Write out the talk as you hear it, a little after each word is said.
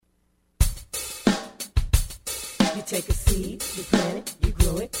You take a seed, you plant it, you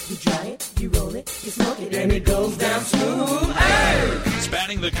grow it, you dry it, you roll it, you smoke it, and it goes down smooth. Hey!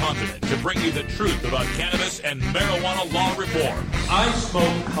 Spanning the continent to bring you the truth about cannabis and marijuana law reform. I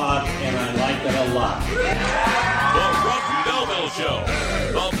smoke pot and I like it a lot. The Russ Belville Show,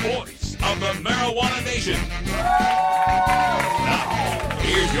 the voice of the marijuana nation. Now,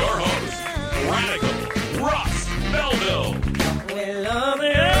 here's your host, Radical Russ Belville.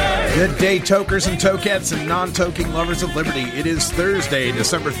 Good day, tokers and tokettes and non-toking lovers of liberty. It is Thursday,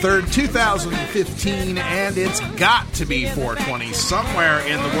 December 3rd, 2015, and it's got to be 420 somewhere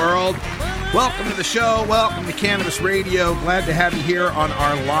in the world. Welcome to the show. Welcome to Cannabis Radio. Glad to have you here on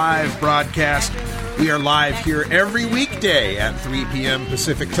our live broadcast. We are live here every weekday at 3 p.m.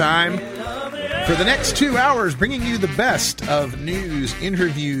 Pacific time for the next 2 hours, bringing you the best of news,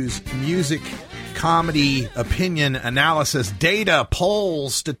 interviews, music, comedy, opinion, analysis, data,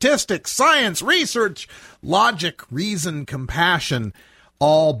 polls, statistics, science, research, logic, reason, compassion,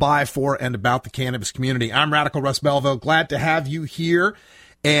 all by, for, and about the cannabis community. I'm Radical Russ Belville. Glad to have you here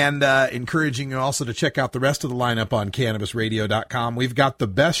and encouraging you also to check out the rest of the lineup on CannabisRadio.com. We've got the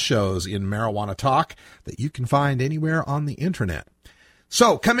best shows in marijuana talk that you can find anywhere on the internet.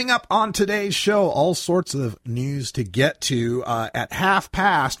 So, coming up on today's show, all sorts of news to get to. At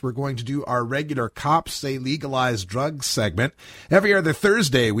 1:30, we're going to do our regular Cops Say Legalized Drugs segment. Every other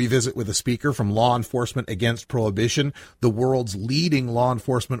Thursday, we visit with a speaker from Law Enforcement Against Prohibition, the world's leading law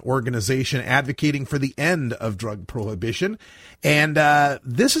enforcement organization advocating for the end of drug prohibition. And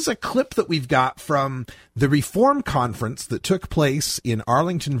this is a clip that we've got from the Reform Conference that took place in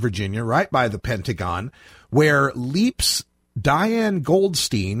Arlington, Virginia, right by the Pentagon, where LEAPs Diane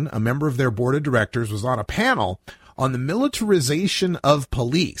Goldstein, a member of their board of directors, was on a panel on the militarization of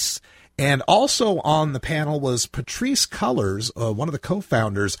police. And also on the panel was Patrisse Cullors, one of the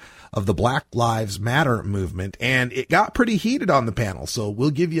co-founders of the Black Lives Matter movement. And it got pretty heated on the panel. So we'll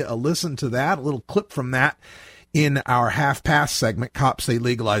give you a listen to that, a little clip from that in our 1:30 segment, Cops Say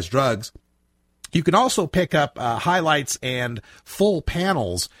Legalized Drugs. You can also pick up highlights and full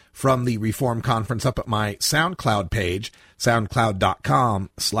panels from the Reform Conference up at my SoundCloud page,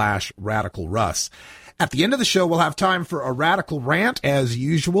 soundcloud.com/radicalruss. At the end of the show, we'll have time for a radical rant. As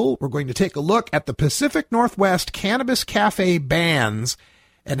usual, we're going to take a look at the Pacific Northwest Cannabis Cafe bans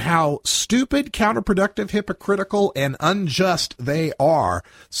and how stupid, counterproductive, hypocritical, and unjust they are.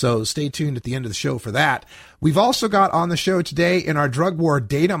 So stay tuned at the end of the show for that. We've also got on the show today in our Drug War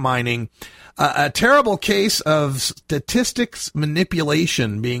Data Mining a terrible case of statistics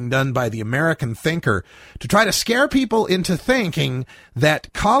manipulation being done by the American thinker to try to scare people into thinking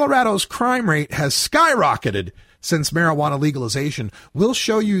that Colorado's crime rate has skyrocketed since marijuana legalization. We'll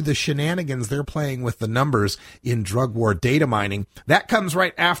show you the shenanigans they're playing with the numbers in Drug War Data Mining. That comes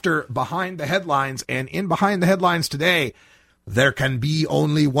right after Behind the Headlines, and in Behind the Headlines today, there can be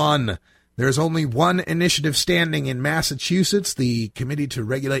only one. There's only one initiative standing in Massachusetts. The Committee to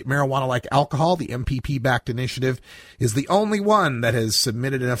Regulate Marijuana Like Alcohol, the MPP-backed initiative, is the only one that has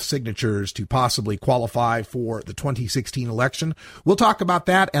submitted enough signatures to possibly qualify for the 2016 election. We'll talk about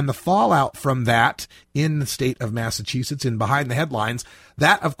that and the fallout from that in the state of Massachusetts in Behind the Headlines.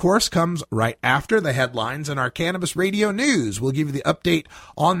 That, of course, comes right after the headlines in our Cannabis Radio News. We'll give you the update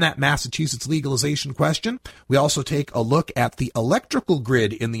on that Massachusetts legalization question. We also take a look at the electrical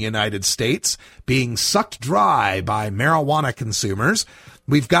grid in the United States being sucked dry by marijuana consumers.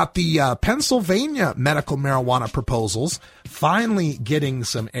 We've got the Pennsylvania medical marijuana proposals finally getting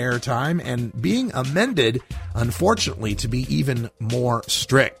some airtime and being amended, unfortunately, to be even more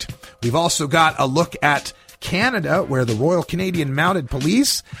strict. We've also got a look at Canada, where the Royal Canadian Mounted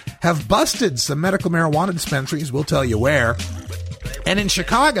Police have busted some medical marijuana dispensaries. We'll tell you where. And in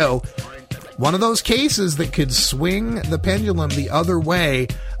Chicago, one of those cases that could swing the pendulum the other way,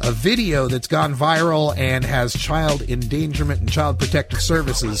 a video that's gone viral and has child endangerment and child protective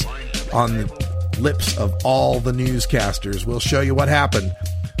services on the lips of all the newscasters. We'll show you what happened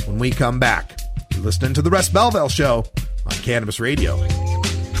when we come back. You're listening to the Russ Belville Show on Cannabis Radio.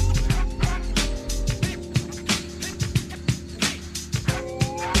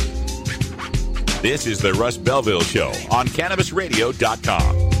 This is the Russ Belville Show on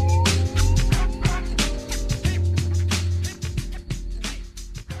CannabisRadio.com.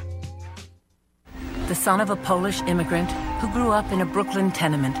 The son of a Polish immigrant who grew up in a Brooklyn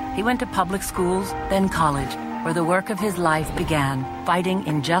tenement, he went to public schools, then college, where the work of his life began, fighting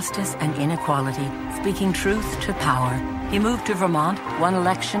injustice and inequality, speaking truth to power. He moved to Vermont, won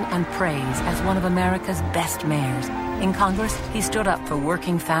election and praise as one of America's best mayors. In Congress, he stood up for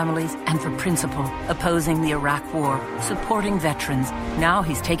working families and for principle, opposing the Iraq War, supporting veterans. Now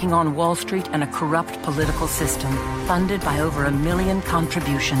he's taking on Wall Street and a corrupt political system, funded by over 1 million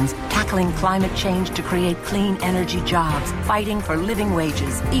contributions, tackling climate change to create clean energy jobs, fighting for living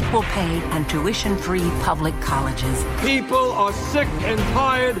wages, equal pay, and tuition-free public colleges. People are sick and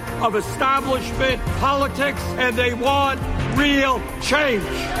tired of establishment politics, and they want real change.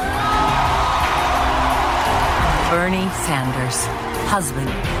 Bernie Sanders, husband,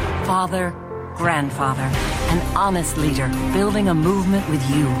 father, grandfather, an honest leader, building a movement with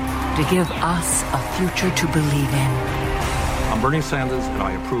you to give us a future to believe in. I'm Bernie Sanders, and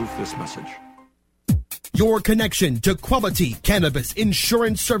I approve this message. Your connection to quality cannabis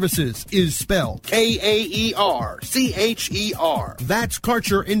insurance services is spelled Kaercher. That's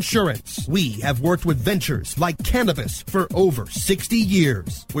Karcher Insurance. We have worked with ventures like cannabis for over 60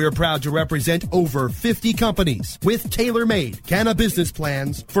 years. We're proud to represent over 50 companies with tailor-made cannabis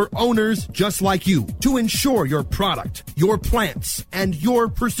plans for owners just like you to insure your product, your plants, and your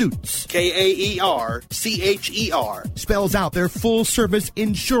pursuits. Kaercher spells out their full-service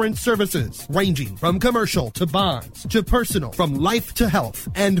insurance services ranging from commercial to bonds, to personal, from life to health,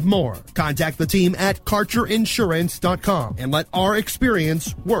 and more. Contact the team at KarcherInsurance.com and let our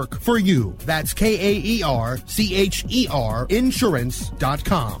experience work for you. That's Kaercher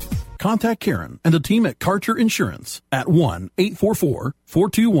Insurance.com. Contact Karen and the team at Karcher Insurance at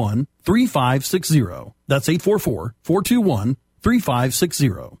 1-844-421-3560. That's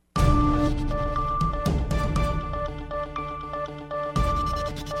 844-421-3560.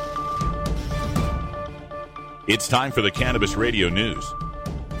 It's time for the Cannabis Radio News,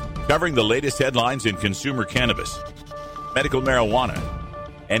 covering the latest headlines in consumer cannabis, medical marijuana,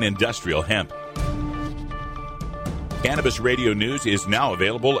 and industrial hemp. Cannabis Radio News is now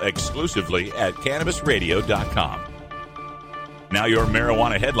available exclusively at CannabisRadio.com. Now your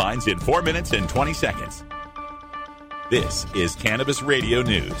marijuana headlines in 4 minutes and 20 seconds. This is Cannabis Radio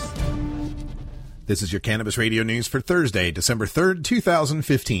News. This is your Cannabis Radio News for Thursday, December 3rd,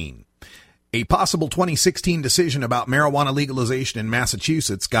 2015. A possible 2016 decision about marijuana legalization in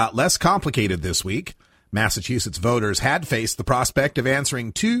Massachusetts got less complicated this week. Massachusetts voters had faced the prospect of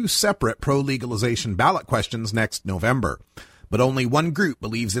answering 2 separate pro-legalization ballot questions next November, but only one group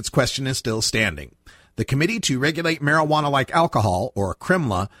believes its question is still standing. The Committee to Regulate Marijuana Like Alcohol, or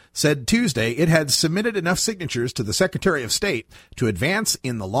CRMLA, said Tuesday it had submitted enough signatures to the Secretary of State to advance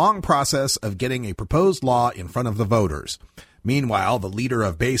in the long process of getting a proposed law in front of the voters. Meanwhile, the leader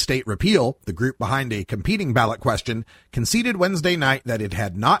of Bay State Repeal, the group behind a competing ballot question, conceded Wednesday night that it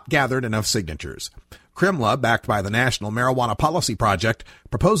had not gathered enough signatures. CRMLA, backed by the National Marijuana Policy Project,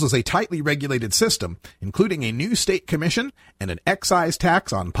 proposes a tightly regulated system, including a new state commission and an excise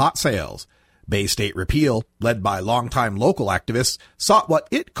tax on pot sales. Bay State Repeal, led by longtime local activists, sought what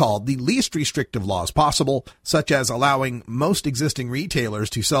it called the least restrictive laws possible, such as allowing most existing retailers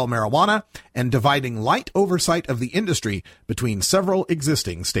to sell marijuana and dividing light oversight of the industry between several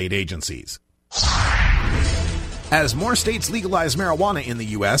existing state agencies. As more states legalize marijuana in the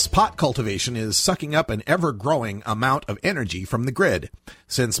U.S., pot cultivation is sucking up an ever-growing amount of energy from the grid.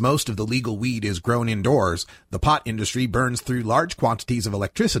 Since most of the legal weed is grown indoors, the pot industry burns through large quantities of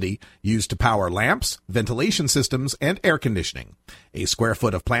electricity used to power lamps, ventilation systems, and air conditioning. A square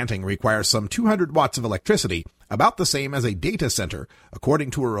foot of planting requires some 200 watts of electricity, about the same as a data center,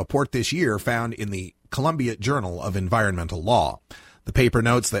 according to a report this year found in the Columbia Journal of Environmental Law. The paper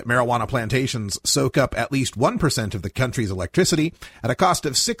notes that marijuana plantations soak up at least 1% of the country's electricity at a cost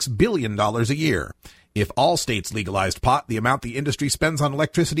of $6 billion a year. If all states legalized pot, the amount the industry spends on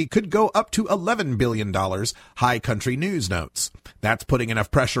electricity could go up to $11 billion, High Country News notes. That's putting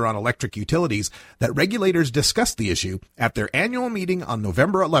enough pressure on electric utilities that regulators discussed the issue at their annual meeting on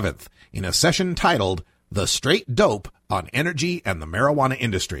November 11th in a session titled The Straight Dope on Energy and the Marijuana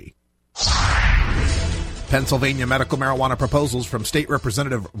Industry. Pennsylvania medical marijuana proposals from State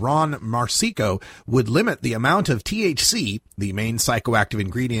Representative Ron Marsico would limit the amount of THC, the main psychoactive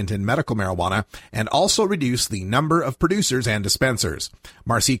ingredient in medical marijuana, and also reduce the number of producers and dispensers.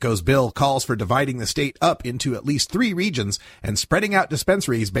 Marsico's bill calls for dividing the state up into at least 3 regions and spreading out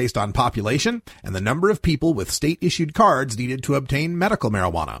dispensaries based on population and the number of people with state-issued cards needed to obtain medical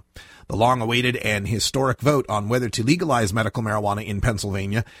marijuana. The long-awaited and historic vote on whether to legalize medical marijuana in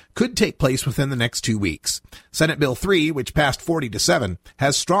Pennsylvania could take place within the next 2 weeks. Senate Bill 3, which passed 40-7,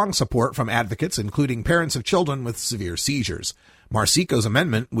 has strong support from advocates, including parents of children with severe seizures. Marsico's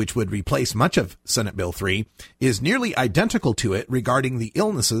amendment, which would replace much of Senate Bill 3, is nearly identical to it regarding the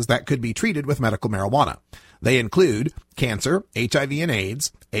illnesses that could be treated with medical marijuana. They include cancer, HIV and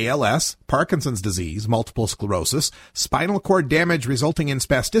AIDS, ALS, Parkinson's disease, multiple sclerosis, spinal cord damage resulting in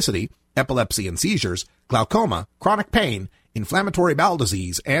spasticity, epilepsy and seizures, glaucoma, chronic pain, inflammatory bowel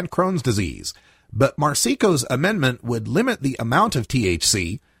disease, and Crohn's disease. But Marsico's amendment would limit the amount of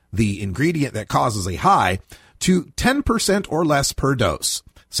THC, the ingredient that causes a high, to 10% or less per dose.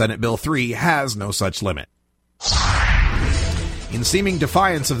 Senate Bill 3 has no such limit. In seeming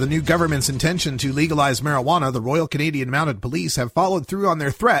defiance of the new government's intention to legalize marijuana, the Royal Canadian Mounted Police have followed through on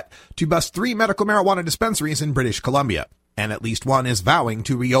their threat to bust 3 medical marijuana dispensaries in British Columbia, and at least one is vowing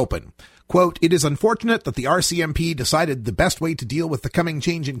to reopen. Quote, "It is unfortunate that the RCMP decided the best way to deal with the coming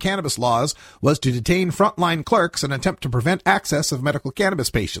change in cannabis laws was to detain frontline clerks and attempt to prevent access of medical cannabis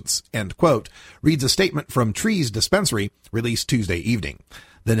patients," end quote, reads a statement from Trees Dispensary released Tuesday evening.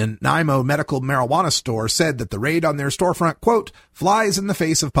 The Nanaimo Medical Marijuana Store said that the raid on their storefront, quote, "flies in the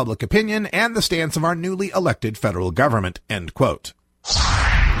face of public opinion and the stance of our newly elected federal government," end quote.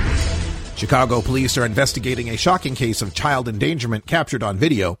 Chicago police are investigating a shocking case of child endangerment captured on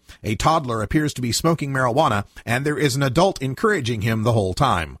video. A toddler appears to be smoking marijuana, and there is an adult encouraging him the whole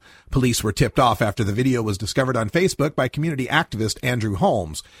time. Police were tipped off after the video was discovered on Facebook by community activist Andrew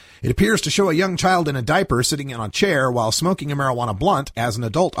Holmes. It appears to show a young child in a diaper sitting on a chair while smoking a marijuana blunt as an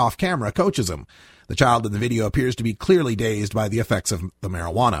adult off camera coaches him. The child in the video appears to be clearly dazed by the effects of the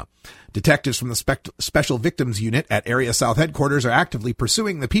marijuana. Detectives from the Special Victims Unit at Area South Headquarters are actively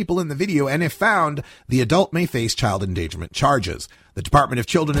pursuing the people in the video, and if found, the adult may face child endangerment charges. The Department of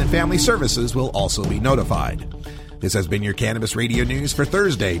Children and Family Services will also be notified. This has been your Cannabis Radio News for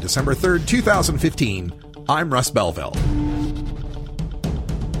Thursday, December 3rd, 2015. I'm Russ Belville.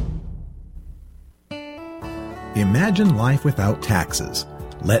 Imagine life without taxes.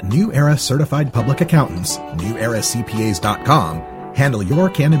 Let New Era Certified Public Accountants, NewEraCPAs.com, handle your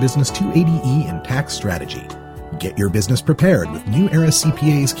Cannabusiness 280E and tax strategy. Get your business prepared with New Era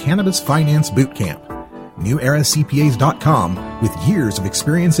CPA's Cannabis Finance Bootcamp. NewEraCPAs.com, with years of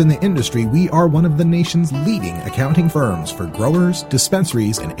experience in the industry, we are one of the nation's leading accounting firms for growers,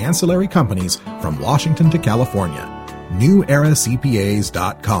 dispensaries, and ancillary companies from Washington to California.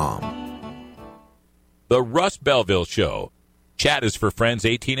 NewEraCPAs.com. The Russ Belville Show. Chat is for friends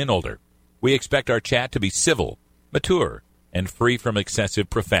 18 and older. We expect our chat to be civil, mature, and free from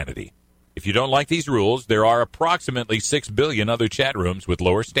excessive profanity. If you don't like these rules, there are approximately 6 billion other chat rooms with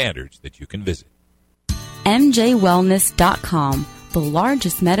lower standards that you can visit. MJWellness.com, the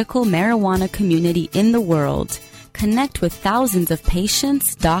largest medical marijuana community in the world. Connect with thousands of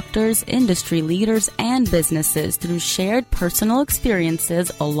patients, doctors, industry leaders, and businesses through shared personal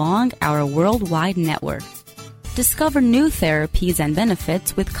experiences along our worldwide network. Discover new therapies and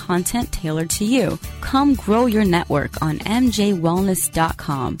benefits with content tailored to you. Come grow your network on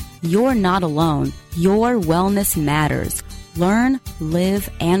MJWellness.com. You're not alone. Your wellness matters. Learn, live,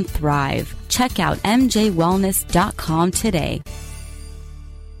 and thrive. Check out MJWellness.com today.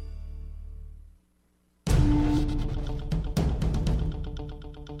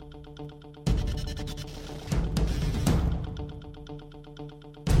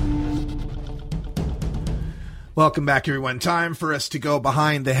 Welcome back, everyone. Time for us to go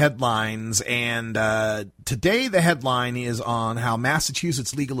behind the headlines. And today the headline is on how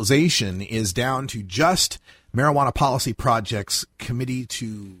Massachusetts legalization is down to just Marijuana Policy Project's committee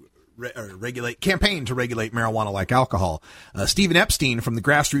to campaign to regulate marijuana like alcohol. Stephen Epstein from the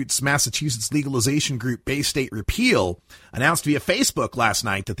grassroots Massachusetts legalization group Bay State Repeal announced via Facebook last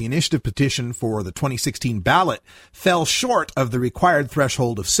night that the initiative petition for the 2016 ballot fell short of the required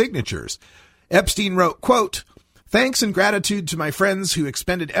threshold of signatures. Epstein wrote, quote, "Thanks and gratitude to my friends who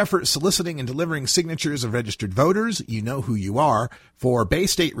expended effort soliciting and delivering signatures of registered voters, you know who you are, for Bay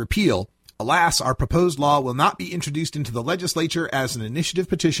State Repeal. Alas, our proposed law will not be introduced into the legislature as an initiative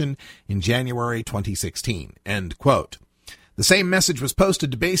petition in January 2016, end quote. The same message was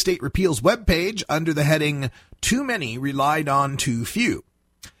posted to Bay State Repeal's webpage under the heading, "Too many relied on too few."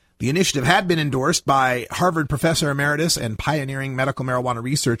 The initiative had been endorsed by Harvard professor emeritus and pioneering medical marijuana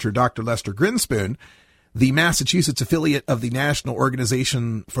researcher Dr. Lester Grinspoon, the Massachusetts affiliate of the National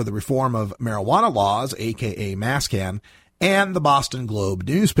Organization for the Reform of Marijuana Laws, aka MASCAN, and the Boston Globe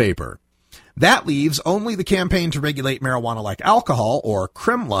newspaper. That leaves only the Campaign to Regulate Marijuana Like Alcohol, or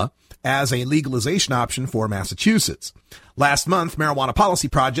CRMLA, as a legalization option for Massachusetts. Last month, Marijuana Policy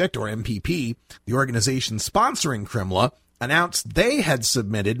Project, or MPP, the organization sponsoring CRMLA, announced they had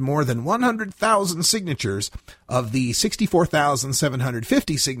submitted more than 100,000 signatures of the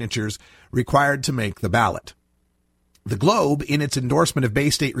 64,750 signatures required to make the ballot. The Globe, in its endorsement of Bay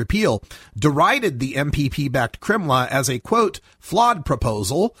State repeal, derided the MPP-backed CRIMLA as a, quote, flawed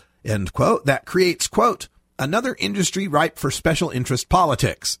proposal, end quote, that creates, quote, another industry ripe for special interest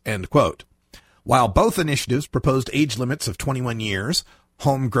politics, end quote. While both initiatives proposed age limits of 21 years,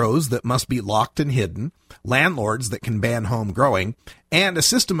 home grows that must be locked and hidden, landlords that can ban home growing, and a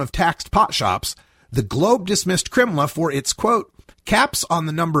system of taxed pot shops, the Globe dismissed CRIMLA for its, quote, caps on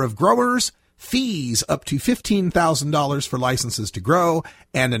the number of growers, fees up to $15,000 for licenses to grow,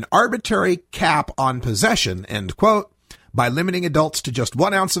 and an arbitrary cap on possession, end quote, by limiting adults to just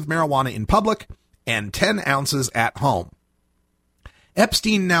 1 ounce of marijuana in public and 10 ounces at home.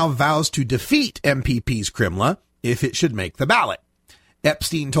 Epstein now vows to defeat MPP's CRIMLA if it should make the ballot.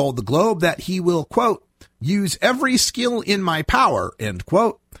 Epstein told the Globe that he will, quote, use every skill in my power, end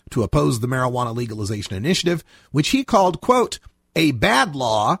quote, to oppose the marijuana legalization initiative, which he called, quote, a bad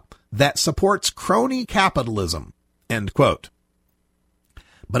law that supports crony capitalism, end quote.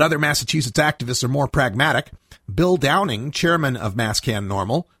 But other Massachusetts activists are more pragmatic. Bill Downing, chairman of MassCan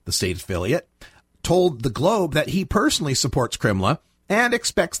NORML, the state affiliate, told the Globe that he personally supports CRIMLA and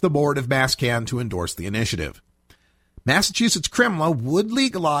expects the board of MassCan to endorse the initiative. Massachusetts CRIMLA would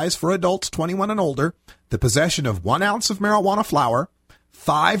legalize for adults 21 and older the possession of 1 ounce of marijuana flower,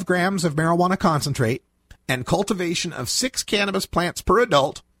 5 grams of marijuana concentrate, and cultivation of 6 cannabis plants per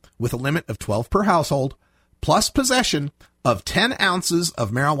adult, with a limit of 12 per household, plus possession of 10 ounces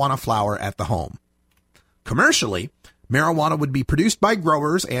of marijuana flower at the home. Commercially, marijuana would be produced by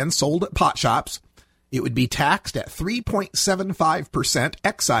growers and sold at pot shops. It would be taxed at 3.75%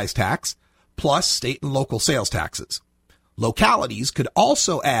 excise tax, plus state and local sales taxes. Localities could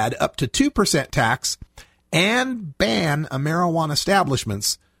also add up to 2% tax and ban marijuana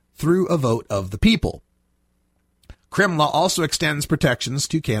establishments through a vote of the people. CRIMLA also extends protections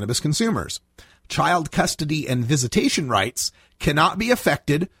to cannabis consumers. Child custody and visitation rights cannot be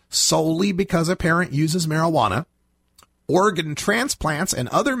affected solely because a parent uses marijuana. Organ transplants and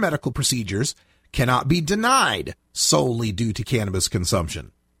other medical procedures cannot be denied solely due to cannabis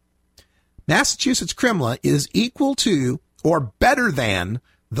consumption. Massachusetts CRIMLA is equal to or better than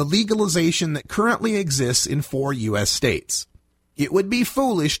the legalization that currently exists in 4 U.S. states. It would be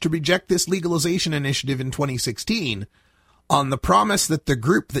foolish to reject this legalization initiative in 2016 on the promise that the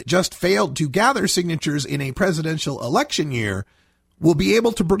group that just failed to gather signatures in a presidential election year will be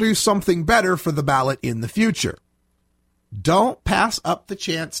able to produce something better for the ballot in the future. Don't pass up the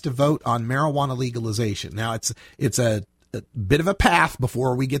chance to vote on marijuana legalization. Now, it's a bit of a path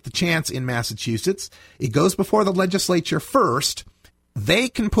before we get the chance in Massachusetts. It goes before the legislature first. They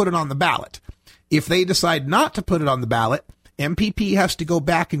can put it on the ballot. If they decide not to put it on the ballot, MPP has to go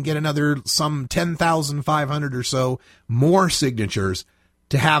back and get another some 10,500 or so more signatures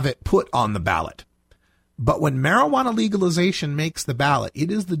to have it put on the ballot. But when marijuana legalization makes the ballot,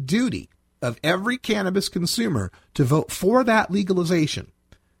 it is the duty of every cannabis consumer to vote for that legalization.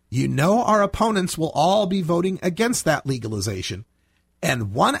 You know our opponents will all be voting against that legalization.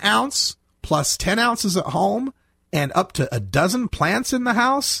 And 1 ounce plus 10 ounces at home and up to a dozen plants in the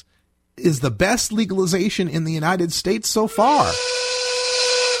house is the best legalization in the United States so far.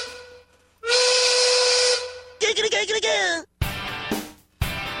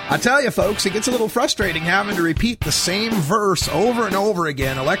 I tell you, folks, it gets a little frustrating having to repeat the same verse over and over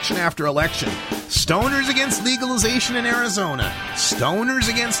again, election after election. Stoners against legalization in Arizona. Stoners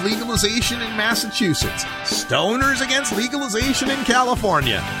against legalization in Massachusetts. Stoners against legalization in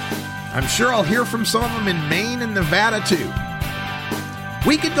California. I'm sure I'll hear from some of them in Maine and Nevada, too.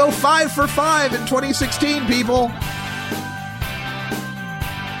 We could go 5 for 5 in 2016, people.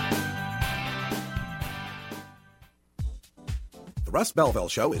 The Russ Belville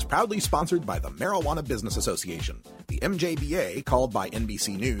Show is proudly sponsored by the Marijuana Business Association. The MJBA, called by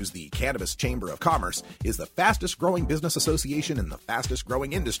NBC News the Cannabis Chamber of Commerce, is the fastest growing business association in the fastest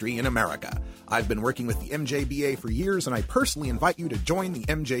growing industry in America. I've been working with the MJBA for years, and I personally invite you to join the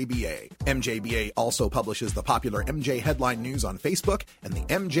MJBA. MJBA also publishes the popular MJ Headline News on Facebook and the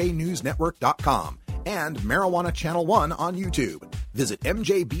MJNewsNetwork.com and Marijuana Channel 1 on YouTube. Visit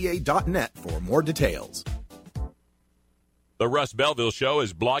mjba.net for more details. The Russ Belville Show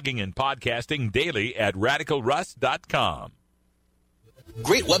is blogging and podcasting daily at RadicalRuss.com.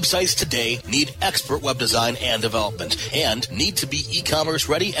 Great websites today need expert web design and development and need to be e-commerce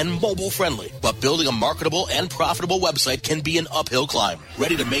ready and mobile friendly. But building a marketable and profitable website can be an uphill climb.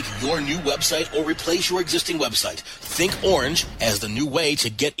 Ready to make your new website or replace your existing website? Think Orange as the new way to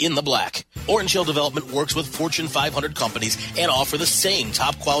get in the black. Orange Hill Development works with Fortune 500 companies and offer the same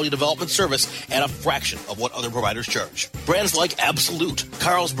top quality development service at a fraction of what other providers charge. Brands like Absolute,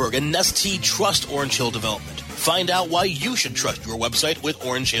 Carlsberg, and Nestea trust Orange Hill Development. Find out why you should trust your website with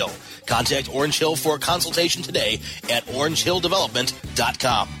Orange Hill. Contact Orange Hill for a consultation today at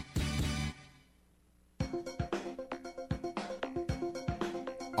orangehilldevelopment.com.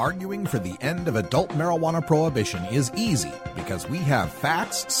 Arguing for the end of adult marijuana prohibition is easy because we have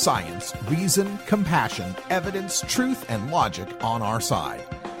facts, science, reason, compassion, evidence, truth, and logic on our side.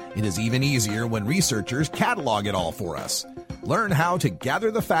 It is even easier when researchers catalog it all for us. Learn how to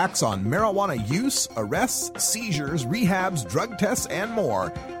gather the facts on marijuana use, arrests, seizures, rehabs, drug tests, and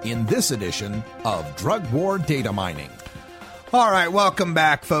more in this edition of Drug War Data Mining. All right, welcome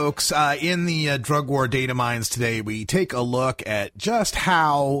back, folks. In the Drug War Data Mines today, we take a look at just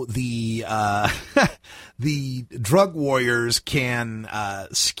how the the drug warriors can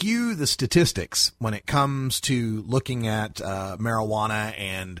skew the statistics when it comes to looking at marijuana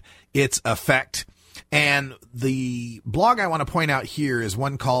and its effect. And the blog I want to point out here is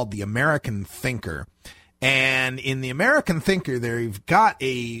one called The American Thinker. And in The American Thinker, they've got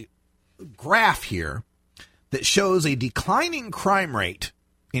a graph here that shows a declining crime rate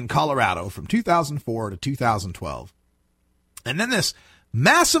in Colorado from 2004 to 2012. And then this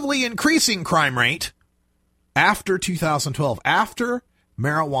massively increasing crime rate after 2012, after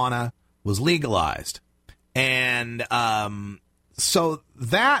marijuana was legalized. And so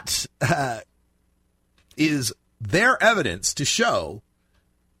that is their evidence to show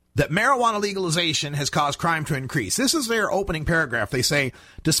that marijuana legalization has caused crime to increase. This is their opening paragraph. They say,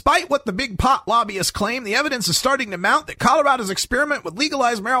 despite what the big pot lobbyists claim, the evidence is starting to mount that Colorado's experiment with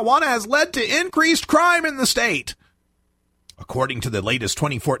legalized marijuana has led to increased crime in the state. According to the latest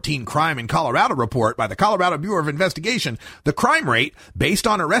 2014 Crime in Colorado report by the Colorado Bureau of Investigation, the crime rate, based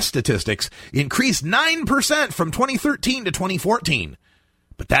on arrest statistics, increased 9% from 2013 to 2014.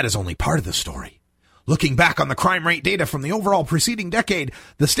 But that is only part of the story. Looking back on the crime rate data from the overall preceding decade,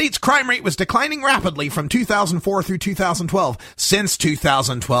 the state's crime rate was declining rapidly from 2004 through 2012. Since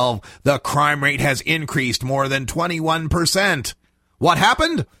 2012, the crime rate has increased more than 21%. What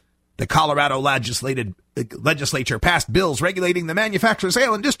happened? The Colorado legislature passed bills regulating the manufacture,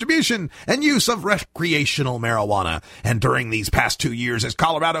 sale, and distribution and use of recreational marijuana. And during these past 2 years, as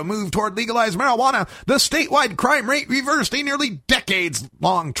Colorado moved toward legalized marijuana, the statewide crime rate reversed a nearly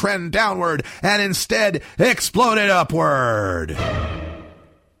decades-long trend downward and instead exploded upward.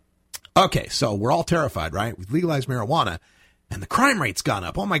 Okay, so we're all terrified, right? We've legalized marijuana, and the crime rate's gone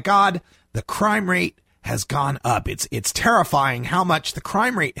up. Oh my God, the crime rate has gone up. It's terrifying how much the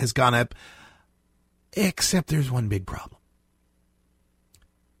crime rate has gone up, except there's one big problem.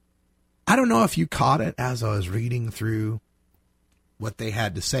 I don't know if you caught it as I was reading through what they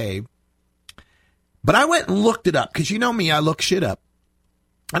had to say, but I went and looked it up, because you know me, I look shit up.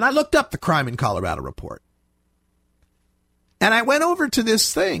 And I looked up the Crime in Colorado report. And I went over to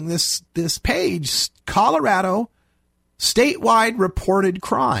this thing, this page, Colorado statewide reported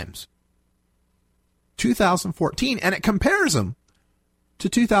crimes. 2014, and it compares them to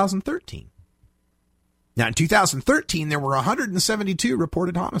 2013. Now, in 2013, there were 172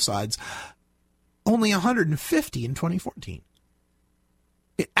 reported homicides, only 150 in 2014.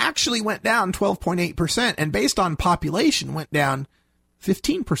 It actually went down 12.8%, and based on population, went down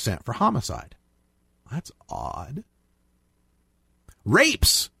 15% for homicide. That's odd.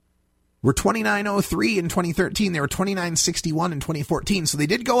 Rapes were 2,903 in 2013. They were 2,961 in 2014, so they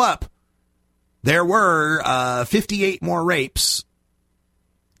did go up. There were 58 more rapes,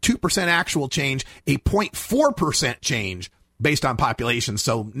 2% actual change, a 0.4% change based on population,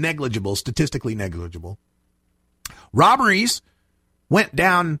 so negligible, statistically negligible. Robberies went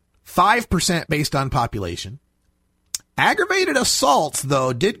down 5% based on population. Aggravated assaults,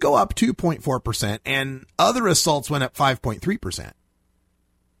 though, did go up 2.4%, and other assaults went up 5.3%.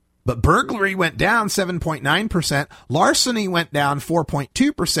 But burglary went down 7.9%, larceny went down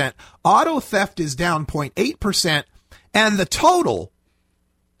 4.2%, auto theft is down 0.8%, and the total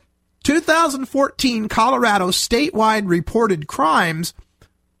 2014 Colorado statewide reported crimes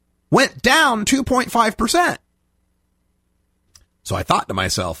went down 2.5%. So I thought to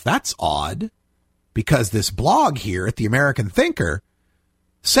myself, that's odd, because this blog here at the American Thinker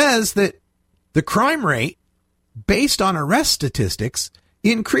says that the crime rate, based on arrest statistics,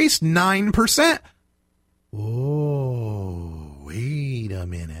 increased 9%. Oh, wait a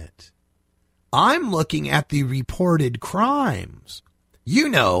minute. I'm looking at the reported crimes. You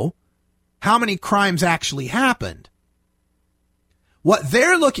know how many crimes actually happened. What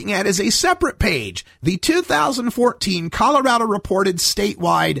they're looking at is a separate page, the 2014 Colorado reported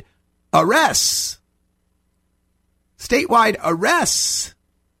statewide arrests. Statewide arrests.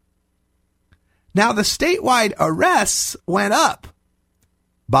 Now, the statewide arrests went up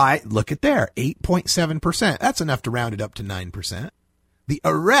by, look at there, 8.7%. That's enough to round it up to 9%. The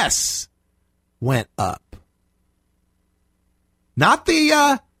arrests went up. Not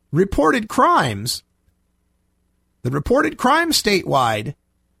the reported crimes. The reported crimes statewide,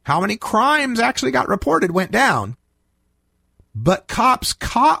 how many crimes actually got reported, went down. But cops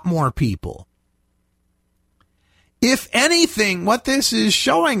caught more people. If anything, what this is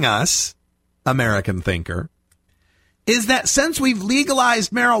showing us, American thinker, is that since we've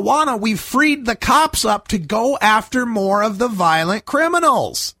legalized marijuana, we've freed the cops up to go after more of the violent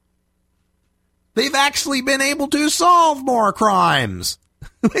criminals. They've actually been able to solve more crimes.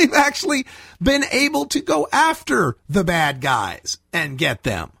 They've actually been able to go after the bad guys and get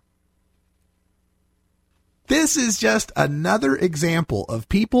them. This is just another example of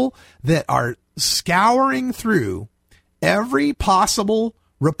people that are scouring through every possible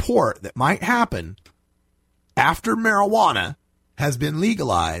report that might happen after marijuana has been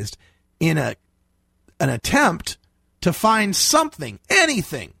legalized in an attempt to find something,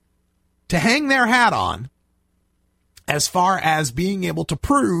 anything, to hang their hat on as far as being able to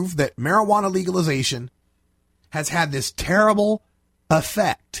prove that marijuana legalization has had this terrible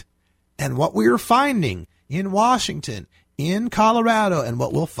effect. And what we are finding in Washington, in Colorado, and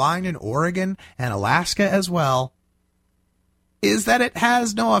what we'll find in Oregon and Alaska as well, is that it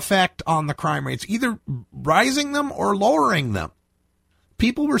has no effect on the crime rates, either rising them or lowering them.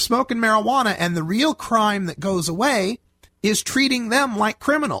 People were smoking marijuana, and the real crime that goes away is treating them like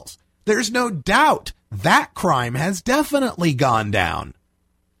criminals. There's no doubt that crime has definitely gone down.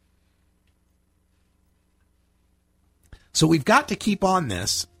 So we've got to keep on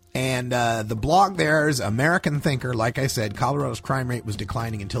this. And the blog there is American Thinker. Like I said, Colorado's crime rate was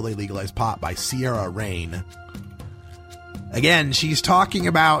declining until they legalized pot, by Sierra Rain. Again, she's talking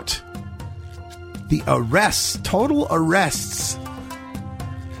about the arrests, total arrests,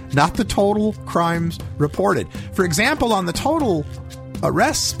 not the total crimes reported. For example, on the total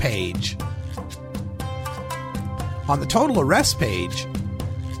arrests page,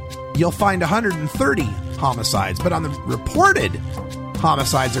 you'll find 130 homicides, but on the reported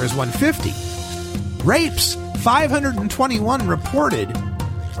homicides, there is 150. Rapes, 521 reported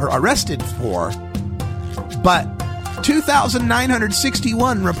or arrested for, but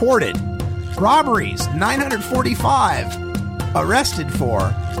 2,961 reported. Robberies, 945 arrested for,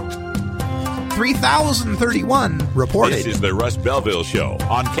 3,031 reported. This is the Russ Belville Show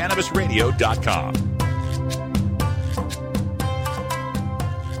on CannabisRadio.com.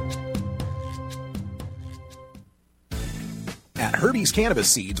 At Herbie's Cannabis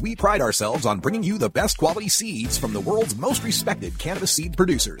Seeds, we pride ourselves on bringing you the best quality seeds from the world's most respected cannabis seed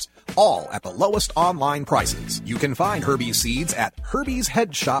producers, all at the lowest online prices. You can find Herbie's seeds at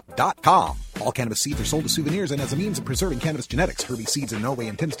herbiesheadshop.com. All cannabis seeds are sold as souvenirs and as a means of preserving cannabis genetics. Herbie's Seeds in no way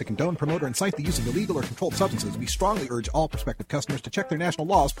intends to condone, promote, or incite the use of illegal or controlled substances. We strongly urge all prospective customers to check their national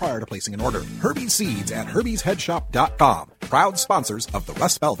laws prior to placing an order. Herbie's Seeds at herbiesheadshop.com. Proud sponsors of the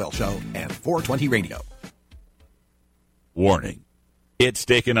Russ Belville Show and 420 Radio. Warning. Hits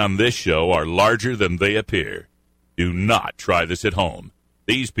taken on this show are larger than they appear. Do not try this at home.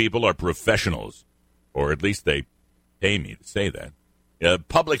 These people are professionals, or at least they pay me to say that. A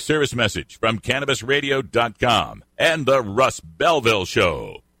public service message from CannabisRadio.com and the Russ Belville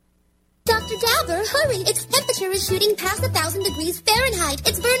Show. Dr. Dabber, hurry! Its temperature is shooting past 1,000 degrees Fahrenheit.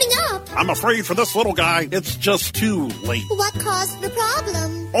 It's burning up. I'm afraid for this little guy, it's just too late. What caused the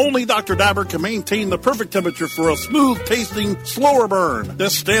problem? Only Dr. Dabber can maintain the perfect temperature for a smooth-tasting, slower burn.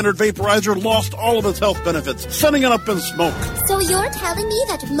 This standard vaporizer lost all of its health benefits, sending it up in smoke. So you're telling me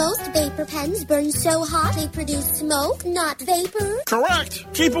that most vapor pens burn so hot they produce smoke, not vapor? Correct.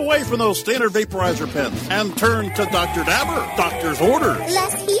 Keep away from those standard vaporizer pens and turn to Dr. Dabber. Doctor's orders.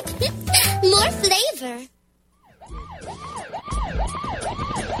 Less heat, more flavor.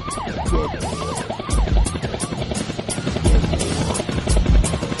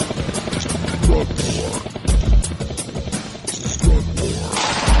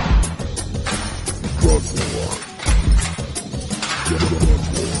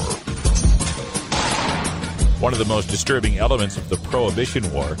 One of the most disturbing elements of the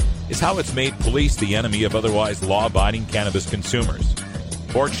Prohibition War is how it's made police the enemy of otherwise law-abiding cannabis consumers.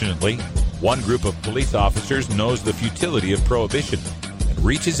 Fortunately, one group of police officers knows the futility of prohibition and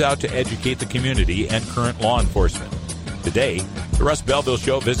reaches out to educate the community and current law enforcement. Today, the Russ Belville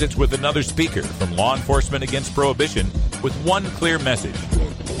Show visits with another speaker from Law Enforcement Against Prohibition with one clear message.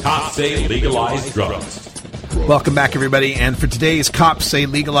 Cops say legalize drugs. Welcome back, everybody. And for today's Cops Say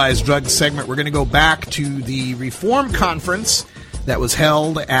Legalize Drugs segment, we're going to go back to the Reform Conference that was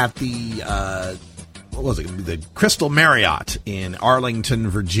held at the the Crystal Marriott in Arlington,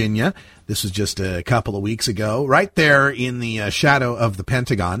 Virginia. This was just a couple of weeks ago, right there in the shadow of the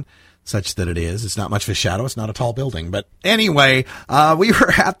Pentagon, such that it is. It's not much of a shadow. It's not a tall building. But anyway, we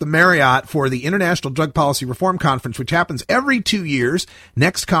were at the Marriott for the International Drug Policy Reform Conference, which happens every 2 years.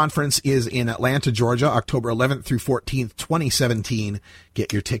 Next conference is in Atlanta, Georgia, October 11th through 14th, 2017.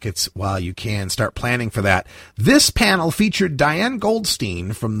 Get your tickets while you can. Start planning for that. This panel featured Diane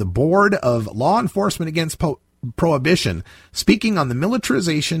Goldstein from the Board of Law Enforcement Against Prohibition, speaking on the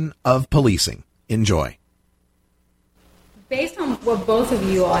militarization of policing. Enjoy. Based on what both of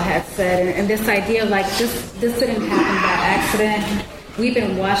you all have said, and this idea of like this didn't happen by accident. We've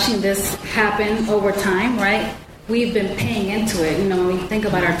been watching this happen over time, right? We've been paying into it. When we think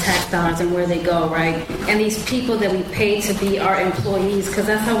about our tax dollars and where they go, right? And these people that we pay to be our employees, because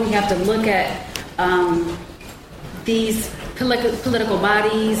that's how we have to look at these political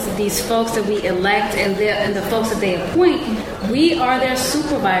bodies, these folks that we elect, and the folks that they appoint. We are their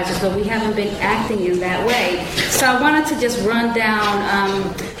supervisors, but we haven't been acting in that way. So I wanted to just run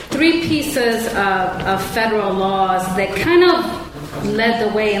down 3 pieces of federal laws that kind of led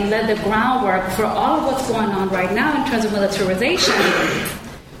the way and led the groundwork for all of what's going on right now in terms of militarization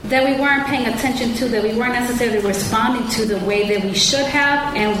that we weren't paying attention to, that we weren't necessarily responding to the way that we should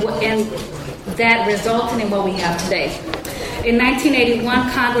have, and that resulted in what we have today. In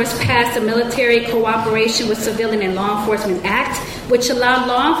 1981, Congress passed the Military Cooperation with Civilian and Law Enforcement Act, which allowed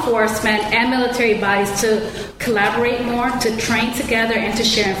law enforcement and military bodies to collaborate more, to train together, and to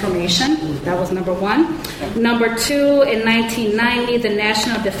share information. That was number 1. Number 2, in 1990, the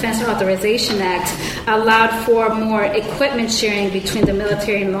National Defense Authorization Act allowed for more equipment sharing between the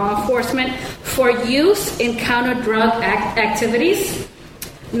military and law enforcement for use in counter-drug activities.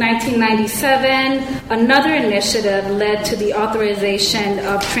 1997, another initiative led to the authorization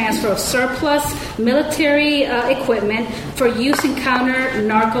of transfer of surplus military equipment for use in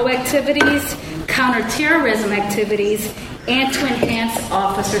counter-narco activities, counter-terrorism activities, and to enhance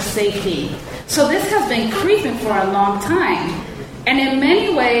officer safety. So this has been creeping for a long time. And in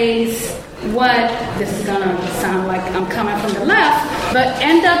many ways, this is going to sound like I'm coming from the left, but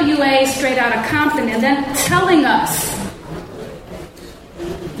NWA straight out of Compton, and then telling us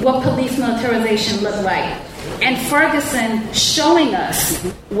what police militarization looked like, and Ferguson showing us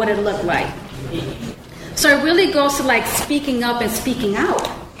what it looked like. So it really goes to speaking up and speaking out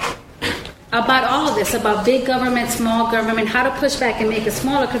about all of this, about big government, small government, how to push back and make it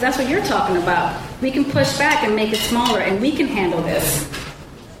smaller, because that's what you're talking about. We can push back and make it smaller, and we can handle this.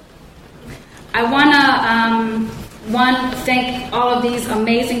 I want to thank all of these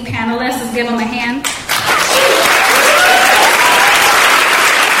amazing panelists. Let's give them a hand.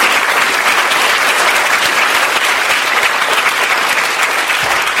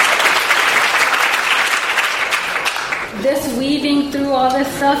 This weaving through all this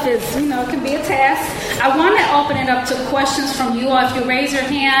stuff is, it can be a task. I want to open it up to questions from you all. If you raise your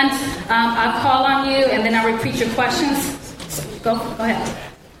hand, I'll call on you, and then I'll repeat your questions. Go ahead.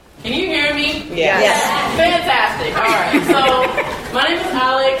 Can you hear me? Yes. Fantastic. All right. So, my name is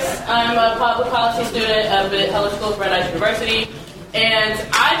Alex. I'm a public policy student at Heller School of Brandeis University. And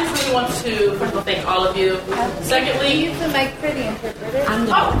I just really want to, first of all, thank all of you. Secondly, use the mic for the interpreter. I'm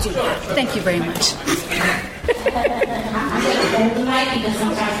going to do that. Thank you very much. I'm going to hold the mic because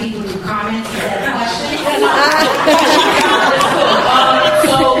sometimes people do comments instead of questions.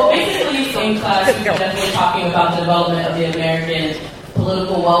 So basically, in class, we were definitely talking about the development of the American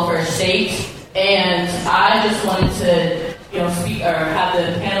political welfare state, and I just wanted to, speak or have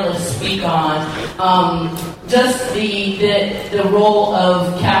the panelists speak on just the role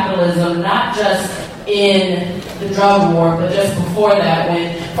of capitalism, not just in the drug war, but just before that,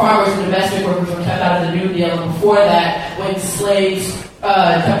 when farmers and domestic workers were kept out of the New Deal, and before that, when slaves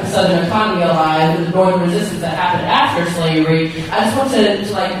kept the Southern economy alive, and the Northern resistance that happened after slavery. I just want to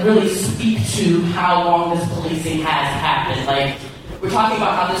really speak to how long this policing has happened. We're talking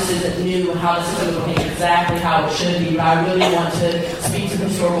about how this isn't new and how the system is working exactly how it should be, but I really want to speak to the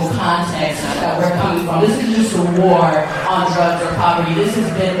historical context that we're coming from. This isn't just a war on drugs or poverty. This has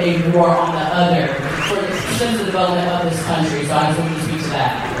been a war on the other since the development of this country, so I just want to speak to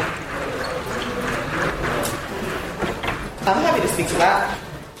that. I'm happy to speak to that.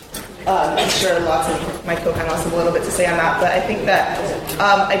 I'm sure lots of my co-panelists have a little bit to say on that, but I think that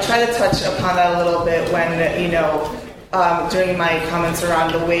I try to touch upon that a little bit when, during my comments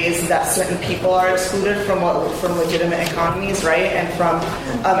around the ways that certain people are excluded from legitimate economies, right? And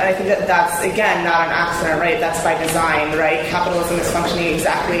I think that's again not an accident, right? That's by design, right? Capitalism is functioning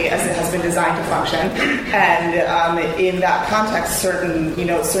exactly as it has been designed to function, and in that context, certain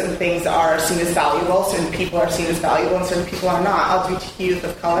things are seen as valuable, certain people are seen as valuable, and certain people are not. LGBTQ youth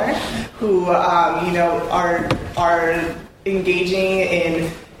of color who are engaging in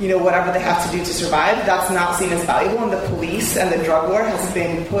whatever they have to do to survive, that's not seen as valuable, and the police and the drug war has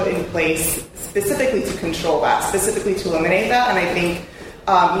been put in place specifically to control that, specifically to eliminate that, and I think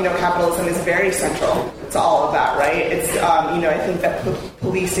capitalism is very central to all of that, right? It's I think that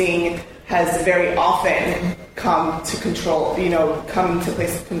policing has very often come to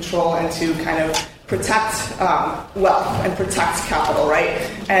place of control and to kind of protect wealth and protect capital, right?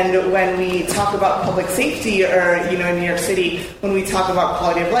 And when we talk about public safety, or in New York City, when we talk about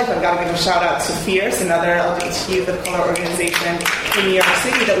quality of life, I've got to give a shout out to Fierce, another LGBTQ the color organization in New York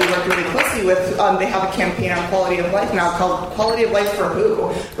City that we work really closely with. They have a campaign on quality of life now called Quality of Life for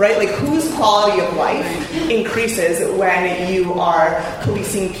Who, right? Like, whose quality of life increases when you are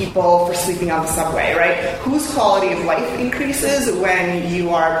policing people for sleeping on the subway, right? Whose quality of life increases when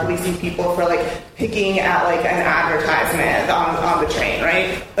you are policing people for picking at an advertisement on the train,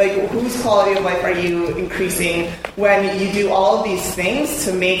 right? Whose quality of life are you increasing when you do all of these things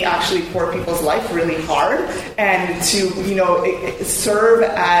to make actually poor people's life really hard and to serve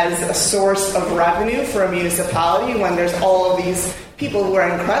as a source of revenue for a municipality when there's all of these people who are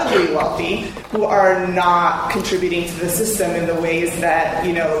incredibly wealthy who are not contributing to the system in the ways that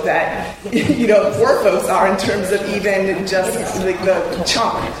poor folks are, in terms of even just the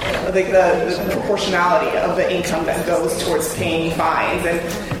chunk, the proportionality of the income that goes towards paying fines and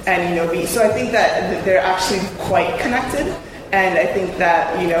so I think that they're actually quite connected. And I think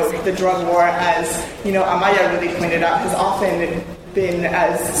that the drug war, as Amaya really pointed out, has often been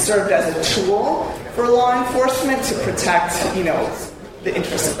served as a tool for law enforcement to protect the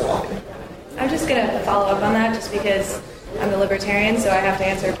interests of the law. I'm just going to follow up on that, just because I'm a libertarian, so I have to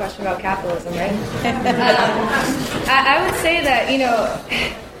answer a question about capitalism, right? I would say that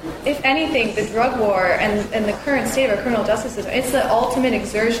if anything, the drug war and the current state of our criminal justice system, it's the ultimate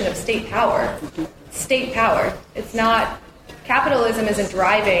exertion of state power. State power. It's not. Capitalism isn't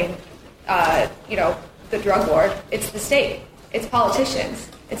driving, the drug war. It's the state. It's politicians.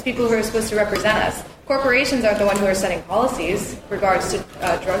 It's people who are supposed to represent us. Corporations aren't the ones who are setting policies in regards to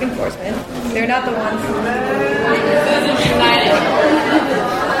drug enforcement. They're not the ones.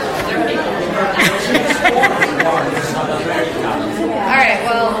 All right.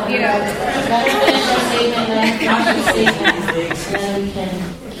 Well,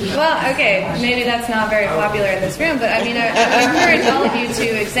 Well, okay, maybe that's not very popular in this room, but I encourage all of you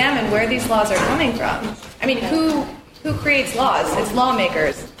to examine where these laws are coming from. Who creates laws? It's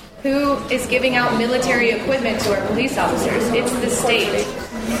lawmakers. Who is giving out military equipment to our police officers? It's the state.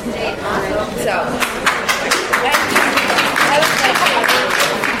 So,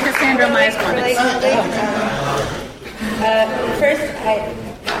 Cassandra Myers. First, I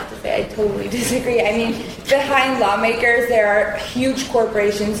have to say I totally disagree. Behind lawmakers, there are huge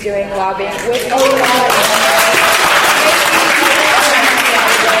corporations doing lobbying with a lot of money.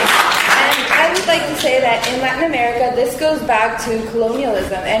 I would like to say that in Latin America, this goes back to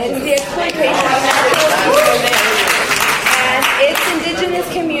colonialism, and it's the exploitation of and it's indigenous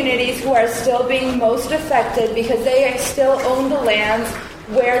communities who are still being most affected because they still own the lands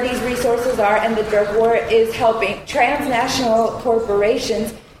where these resources are, and the drug war is helping transnational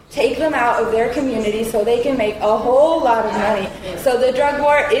corporations take them out of their community so they can make a whole lot of money. So the drug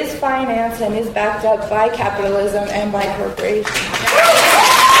war is financed and is backed up by capitalism and by corporations.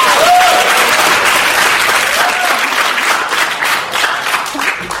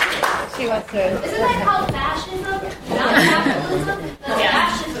 She wants to. Isn't that called fascism? Not capitalism?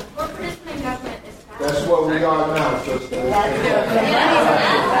 Fascism, corporatism, and government is fascism. That's what we are now, sister. Did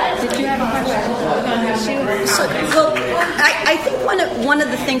you have a question? Well, I think one of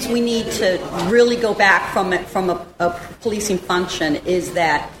the things we need to really go back from a policing function is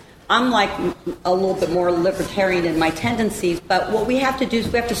that I'm a little bit more libertarian in my tendencies, but what we have to do is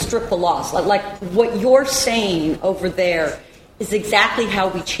we have to strip the laws. Like what you're saying over there is exactly how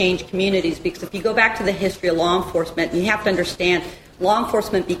we change communities, because if you go back to the history of law enforcement, you have to understand law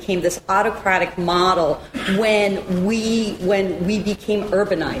enforcement became this autocratic model when we became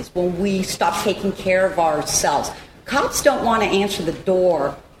urbanized, when we stopped taking care of ourselves. Cops don't want to answer the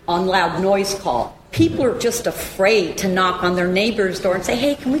door on loud noise call. People are just afraid to knock on their neighbor's door and say,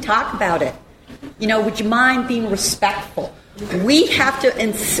 hey, can we talk about it? Would you mind being respectful? We have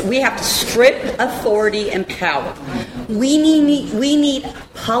to strip authority and power. We need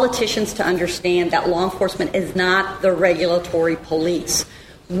politicians to understand that law enforcement is not the regulatory police.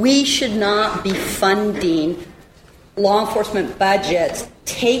 We should not be funding law enforcement budgets,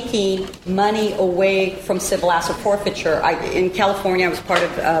 taking money away from civil asset forfeiture. In California, I was part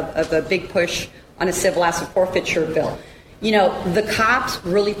of a big push on a civil asset forfeiture bill. The cops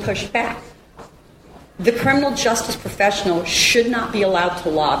really pushed back. The criminal justice professional should not be allowed to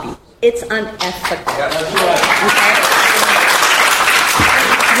lobby. It's unethical. Okay?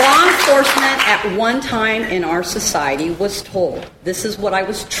 Law enforcement at one time in our society was told, this is what I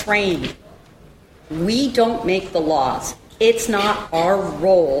was trained. We don't make the laws. It's not our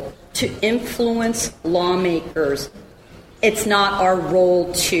role to influence lawmakers. It's not our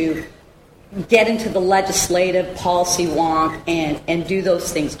role to get into the legislative policy wonk and do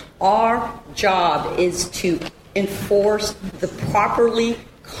those things. Our job is to enforce the properly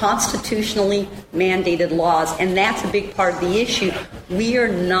constitutionally mandated laws, and that's a big part of the issue. We are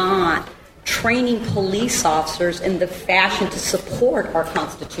not training police officers in the fashion to support our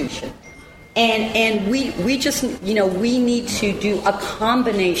Constitution. And we just, we need to do a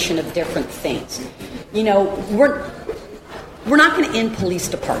combination of different things. We're not going to end police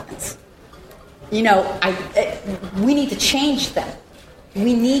departments. We need to change them.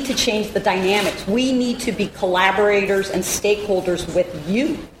 We need to change the dynamics. We need to be collaborators and stakeholders with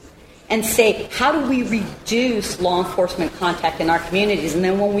you and say, how do we reduce law enforcement contact in our communities? And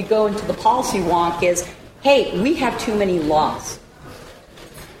then when we go into the policy wonk is, hey, we have too many laws.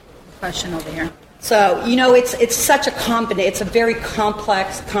 Question over here. So, it's such a combination. It's a very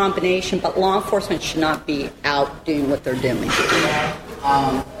complex combination, but law enforcement should not be out doing what they're doing.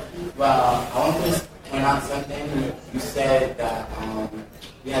 Well, I want to just point out something. You said that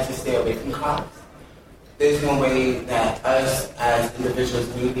we have to stay away from cops. There's no way that us as individuals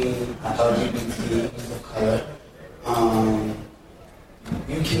needing LGBT youth of color,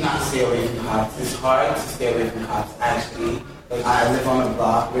 you cannot stay away from cops. It's hard to stay away from cops, actually. Like, I live on a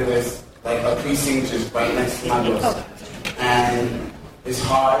block where there's a precinct just right next to my doorstep. And it's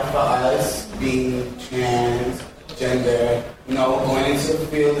hard for us being transgender, going into the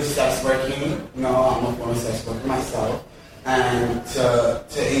field of sex working. I'm a former sex worker myself. And to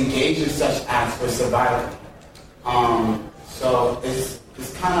engage in such acts for survival. So it's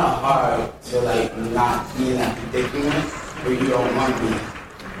kind of hard to not be in that predicament where you don't want to be.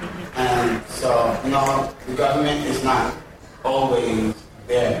 And so, the government is not always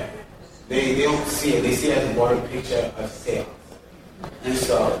there. They don't see it. They see it as a broader picture of sales. And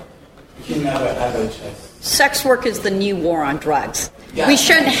so you can never ever trust. Sex work is the new war on drugs. Yeah. We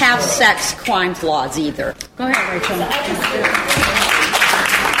shouldn't have sex crimes laws either. Go ahead, Rachel.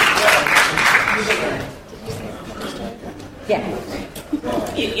 Yeah.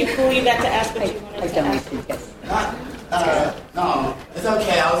 You cool? You got to ask what you wanted to ask? No, it's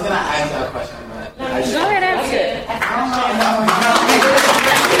okay. I was going to ask you a question, but... Go ahead, ask it.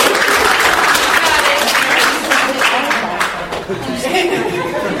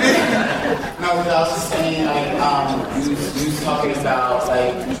 No, because I was just saying, you was talking about,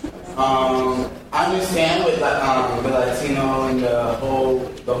 I understand with the Latino and the whole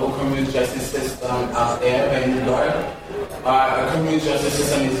criminal justice system out there in New York. Our criminal justice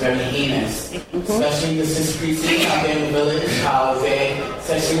system is very heinous, especially the cis precinct out there in the village, how they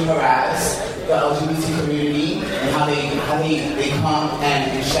sexually harass the LGBT community and how they come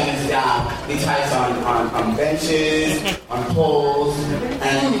and shut us down. They tie us on benches, on poles,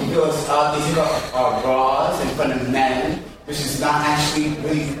 and they take our bras in front of men, which is not actually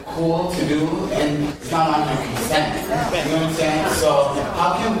really cool to do, and it's not on your consent. You know what I'm saying? So how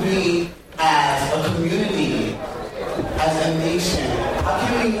can we, as a community, as a nation, how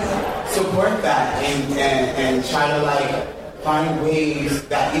can we support that and try to find ways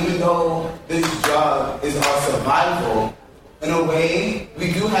that even though this drug is our survival, in a way,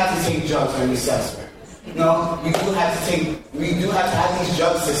 we do have to take drugs when we sex work. We do have to have these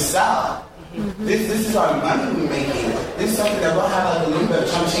drugs to sell. This is our money we're making. This is something that we'll have a little bit of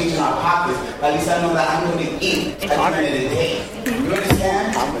chunk change in our pockets. At least I know that I'm going to eat at the end of the day. You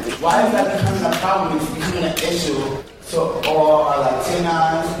understand? Why is that becoming a problem? It's becoming an issue to all our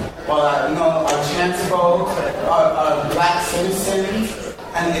Latinas, or our trans folks, our black citizens,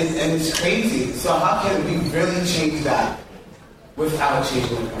 and it's crazy. So how can we really change that without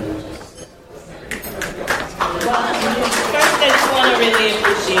changing the criminal justice? Well, first, I just want to really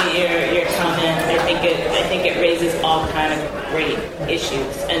appreciate your comment. I think it raises all kind of great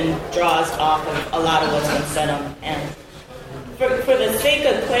issues and draws off of a lot of what's been said on. And for the sake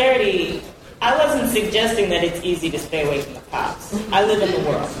of clarity, I wasn't suggesting that it's easy to stay away from the cops. I live in the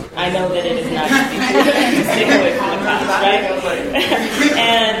world. I know that it is not easy to stay away from the cops, right?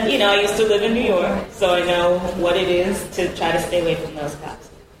 And, I used to live in New York, so I know what it is to try to stay away from those cops.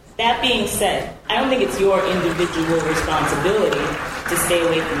 That being said, I don't think it's your individual responsibility to stay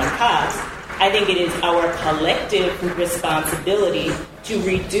away from the cops. I think it is our collective responsibility to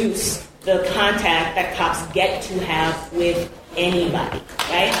reduce the contact that cops get to have with anybody,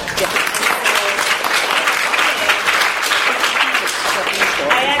 right?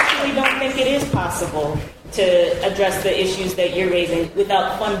 I actually don't think it is possible to address the issues that you're raising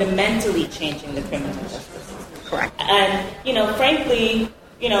without fundamentally changing the criminal justice system. Correct. And, frankly,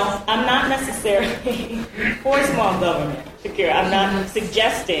 I'm not necessarily for small government, Shakira. I'm not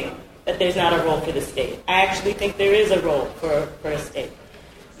suggesting that there's not a role for the state. I actually think there is a role for a state.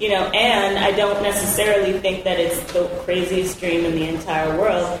 And I don't necessarily think that it's the craziest dream in the entire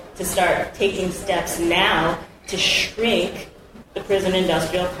world to start taking steps now to shrink the prison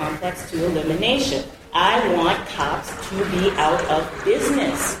industrial complex to elimination. I want cops to be out of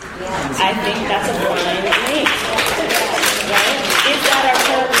business. I think that's a fine thing. Right? Is that our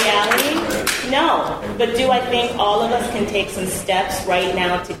current reality? No. But do I think all of us can take some steps right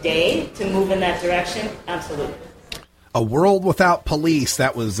now today to move in that direction? Absolutely. A world without police.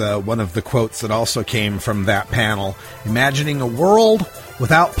 That was one of the quotes that also came from that panel. Imagining a world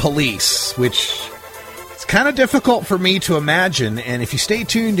without police, which is kind of difficult for me to imagine. And if you stay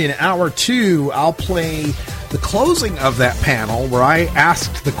tuned in hour 2, I'll play the closing of that panel where I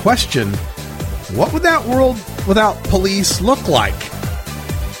asked the question, what would that world without police look like?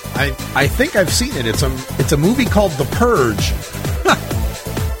 I think I've seen it. It's a movie called The Purge.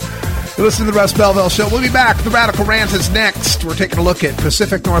 Listen to the Russ Belville Show. We'll be back. The Radical Rant is next. We're taking a look at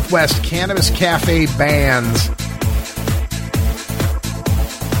Pacific Northwest Cannabis Cafe bans.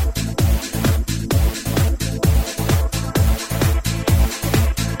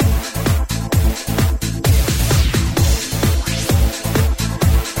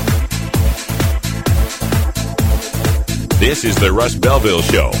 This is the Russ Belville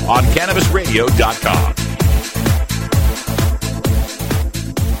Show on CannabisRadio.com.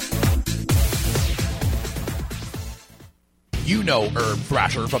 You know Herb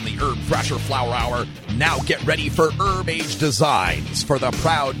Thrasher from the Herb Thrasher Flower Hour. Now get ready for Herb Age Designs for the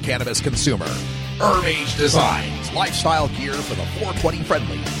proud cannabis consumer. Herb Age Designs, lifestyle gear for the 420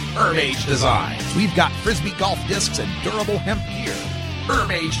 friendly. Herb Age Designs, we've got Frisbee golf discs and durable hemp gear.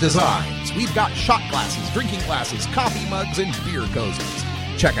 Herb Age Designs, we've got shot glasses, drinking glasses, coffee mugs, and beer cozies.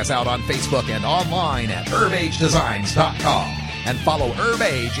 Check us out on Facebook and online at herbagedesigns.com. And follow Herb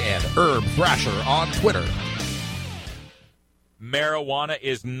Age and Herb Thrasher on Twitter. Marijuana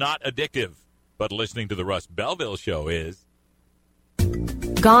is not addictive, but listening to the Russ Belville Show is.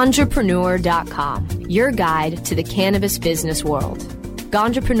 Ganjapreneur.com, your guide to the cannabis business world.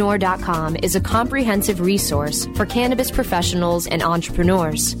 Ganjapreneur.com is a comprehensive resource for cannabis professionals and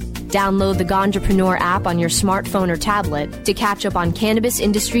entrepreneurs. Download the Ganjapreneur app on your smartphone or tablet to catch up on cannabis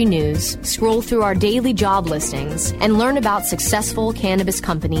industry news, scroll through our daily job listings, and learn about successful cannabis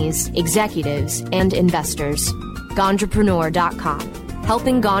companies, executives, and investors. Ganjapreneur.com,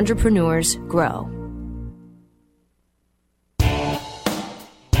 helping Ganjapreneurs grow.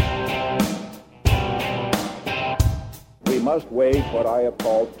 We must wage what I have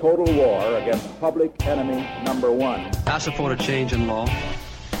called total war against public enemy number one. I support a change in law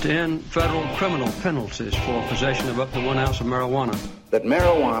to end federal criminal penalties for possession of up to 1 ounce of marijuana. That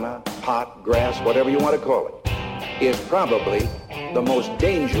marijuana, pot, grass, whatever you want to call it, is probably the most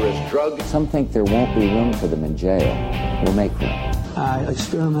dangerous drug. Some think there won't be room for them in jail. We'll make room. I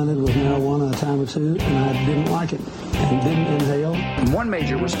experimented with marijuana a time or two, and I didn't like it and didn't inhale. One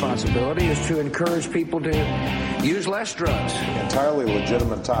major responsibility is to encourage people to use less drugs. Entirely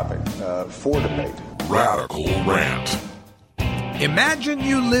legitimate topic for debate. Radical Rant. Imagine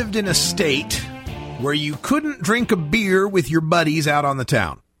you lived in a state where you couldn't drink a beer with your buddies out on the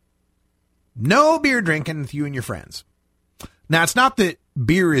town. No beer drinking with you and your friends. Now, it's not that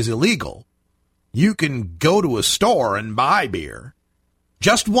beer is illegal. You can go to a store and buy beer.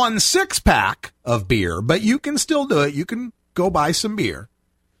 Just 1 6-pack of beer, but you can still do it. You can go buy some beer.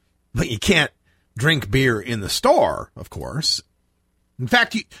 But you can't drink beer in the store, of course. In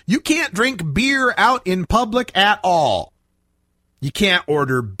fact, you can't drink beer out in public at all. You can't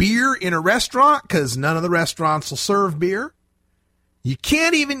order beer in a restaurant because none of the restaurants will serve beer. You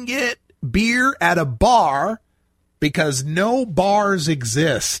can't even get beer at a bar because no bars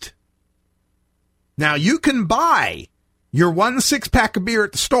exist. Now, you can buy your 1 6-pack of beer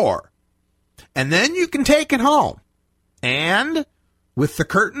at the store, and then you can take it home. And with the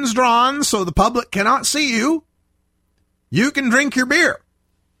curtains drawn so the public cannot see you, you can drink your beer.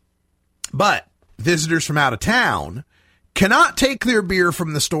 But visitors from out of town cannot take their beer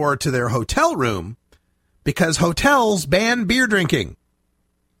from the store to their hotel room because hotels ban beer drinking.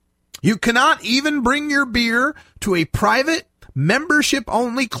 You cannot even bring your beer to a private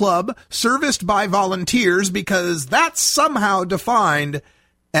membership-only club serviced by volunteers because that's somehow defined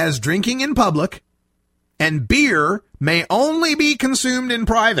as drinking in public, and beer may only be consumed in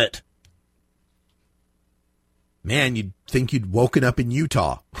private. Man, you'd think you'd woken up in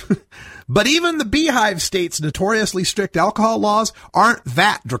Utah. But even the Beehive State's notoriously strict alcohol laws aren't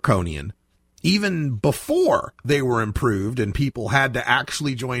that draconian, even before they were improved and people had to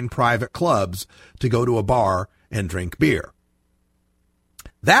actually join private clubs to go to a bar and drink beer.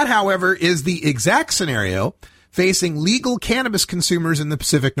 That, however, is the exact scenario facing legal cannabis consumers in the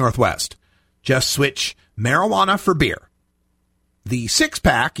Pacific Northwest. Just switch marijuana for beer. The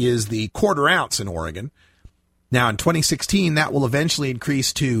 6-pack is the quarter ounce in Oregon. Now, in 2016, that will eventually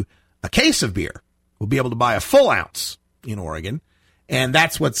increase to a case of beer. We'll be able to buy a full ounce in Oregon, and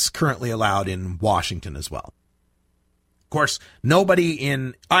that's what's currently allowed in Washington as well. Of course, nobody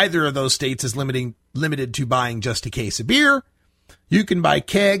in either of those states is limited to buying just a case of beer. You can buy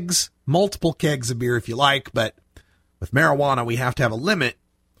kegs, multiple kegs of beer if you like, but with marijuana, we have to have a limit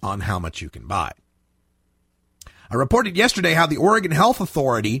on how much you can buy. I reported yesterday how the Oregon Health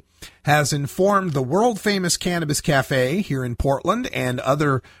Authority has informed the world-famous Cannabis Cafe here in Portland and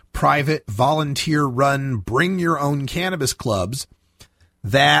other private volunteer-run bring-your-own cannabis clubs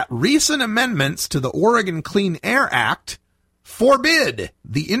that recent amendments to the Oregon Clean Air Act forbid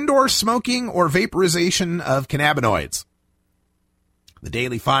the indoor smoking or vaporization of cannabinoids. The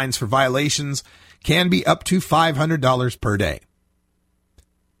daily fines for violations can be up to $500 per day.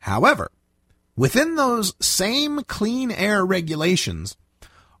 However, within those same clean air regulations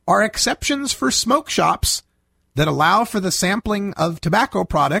are exceptions for smoke shops that allow for the sampling of tobacco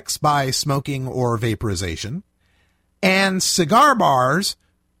products by smoking or vaporization, and cigar bars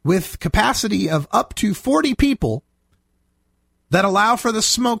with capacity of up to 40 people that allow for the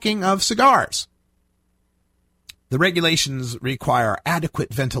smoking of cigars. The regulations require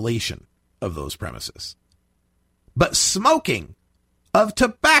adequate ventilation of those premises. But smoking of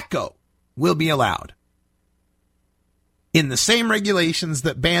tobacco will be allowed in the same regulations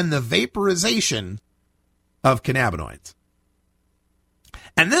that ban the vaporization of cannabinoids.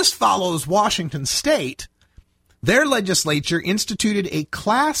 And this follows Washington State. Their legislature instituted a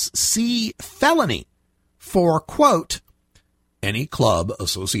Class C felony for, quote, any club,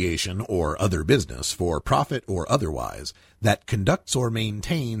 association, or other business for profit or otherwise that conducts or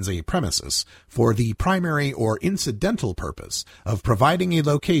maintains a premises for the primary or incidental purpose of providing a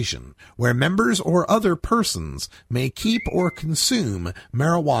location where members or other persons may keep or consume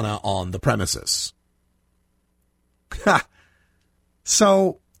marijuana on the premises.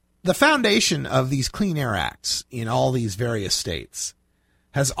 So, the foundation of these Clean Air Acts in all these various states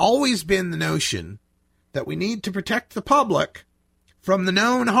has always been the notion that we need to protect the public from the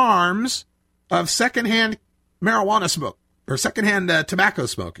known harms of secondhand marijuana smoke, or secondhand tobacco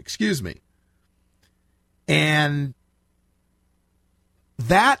smoke, excuse me. And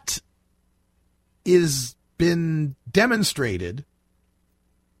that is been demonstrated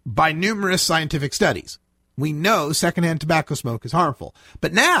by numerous scientific studies. We know secondhand tobacco smoke is harmful.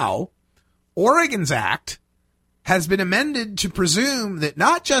 But now, Oregon's Act has been amended to presume that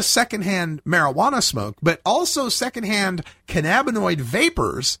not just secondhand marijuana smoke, but also secondhand cannabinoid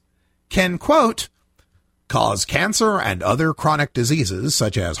vapors can, quote, cause cancer and other chronic diseases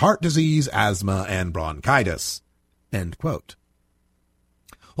such as heart disease, asthma, and bronchitis, end quote.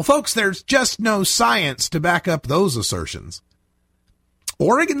 Well, folks, there's just no science to back up those assertions.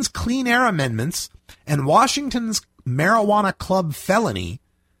 Oregon's Clean Air Amendments and Washington's Marijuana Club felony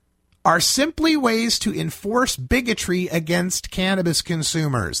are simply ways to enforce bigotry against cannabis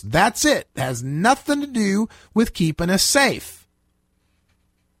consumers. That's it. It has nothing to do with keeping us safe.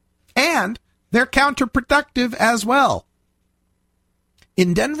 And they're counterproductive as well.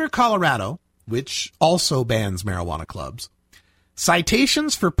 In Denver, Colorado, which also bans marijuana clubs,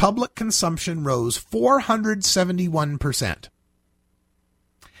 citations for public consumption rose 471%.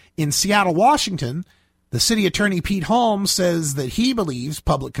 In Seattle, Washington, the city attorney Pete Holmes says that he believes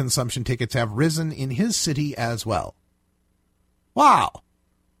public consumption tickets have risen in his city as well. Wow,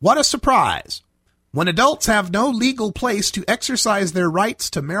 what a surprise. When adults have no legal place to exercise their rights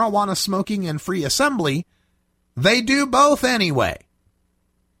to marijuana smoking and free assembly, they do both anyway.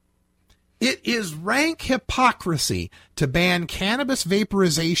 It is rank hypocrisy to ban cannabis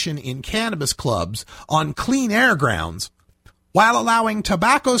vaporization in cannabis clubs on clean air grounds, while allowing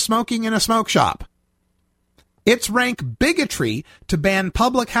tobacco smoking in a smoke shop. It's rank bigotry to ban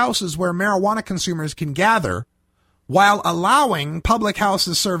public houses where marijuana consumers can gather, while allowing public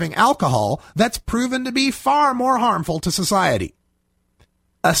houses serving alcohol that's proven to be far more harmful to society.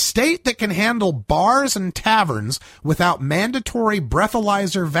 A state that can handle bars and taverns without mandatory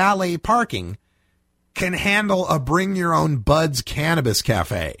breathalyzer valet parking can handle a bring-your-own-buds cannabis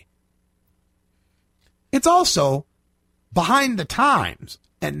cafe. It's also behind the times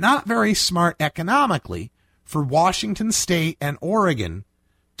and not very smart economically for Washington State and Oregon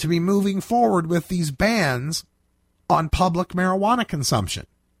to be moving forward with these bans on public marijuana consumption.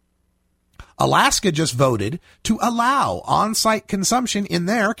 Alaska just voted to allow on-site consumption in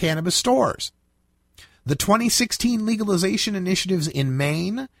their cannabis stores. The 2016 legalization initiatives in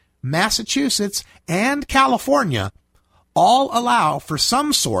Maine, Massachusetts, and California all allow for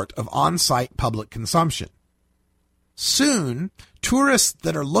some sort of on-site public consumption. Soon, tourists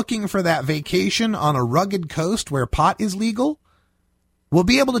that are looking for that vacation on a rugged coast where pot is legal will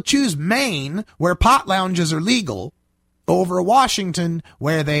be able to choose Maine, where pot lounges are legal, over Washington,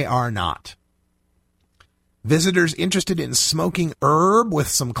 where they are not. Visitors interested in smoking herb with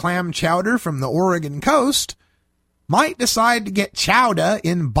some clam chowder from the Oregon coast might decide to get chowder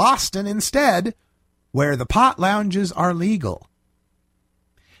in Boston instead, where the pot lounges are legal.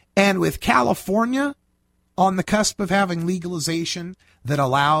 And with California on the cusp of having legalization that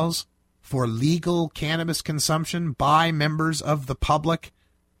allows for legal cannabis consumption by members of the public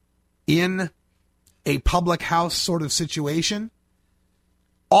in a public house sort of situation,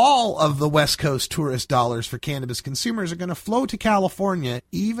 all of the West Coast tourist dollars for cannabis consumers are going to flow to California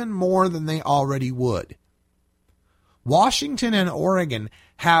even more than they already would. Washington and Oregon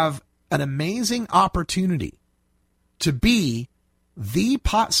have an amazing opportunity to be the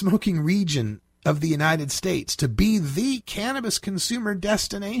pot-smoking region of the United States, to be the cannabis consumer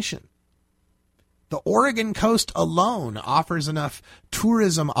destination. The Oregon coast alone offers enough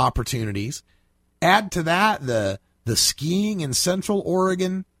tourism opportunities. Add to that the skiing in Central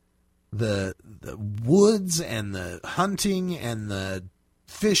Oregon, the woods and the hunting and the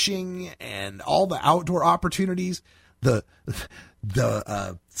fishing and all the outdoor opportunities, the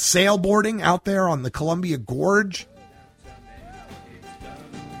sailboarding out there on the Columbia Gorge.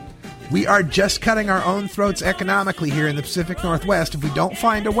 We are just cutting our own throats economically here in the Pacific Northwest if we don't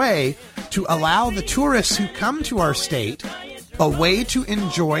find a way to allow the tourists who come to our state a way to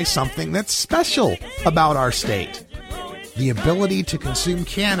enjoy something that's special about our state. The ability to consume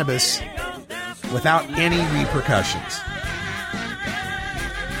cannabis without any repercussions.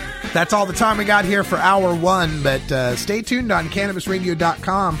 That's all the time we got here for Hour 1, but stay tuned on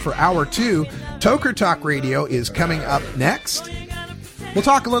CannabisRadio.com for Hour 2. Toker Talk Radio is coming up next. We'll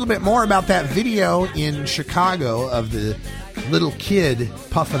talk a little bit more about that video in Chicago of the little kid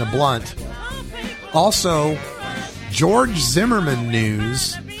puffing a blunt. Also, George Zimmerman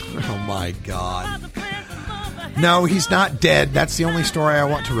news. Oh, my God. No, he's not dead. That's the only story I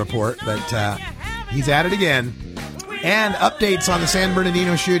want to report, but he's at it again. And updates on the San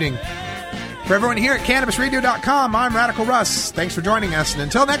Bernardino shooting. For everyone here at CannabisRadio.com, I'm Radical Russ. Thanks for joining us, and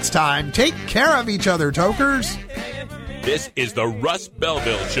until next time, take care of each other, tokers. This is the Russ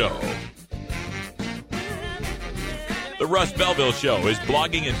Belville Show. The Russ Belville Show is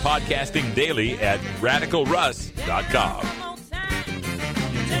blogging and podcasting daily at RadicalRuss.com.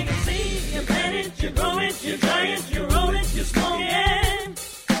 You take a seed, you plant it, you grow it, you dry it, you roll it, you smoke it.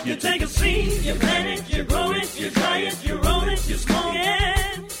 You take a seed, you plant it, you grow it, you dry it, you roll it, you smoke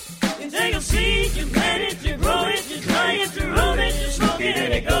it. You take a seed, you plant it, you grow it, you dry it, you roll it, you smoke it,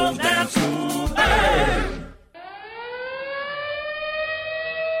 and it goes down smooth. Hey!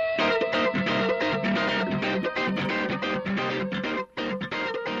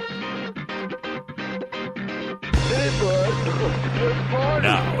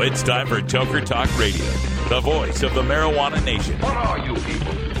 Now it's time for Toker Talk Radio, the voice of the marijuana nation. What are you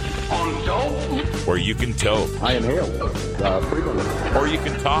people? On dope? Where you can toke. I inhale frequently. Or you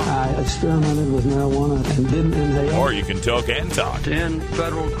can talk. I experimented with marijuana and didn't inhale. Or you can toke and talk. 10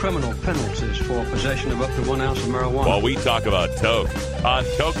 federal criminal penalties for possession of up to 1 ounce of marijuana. While we talk about toke on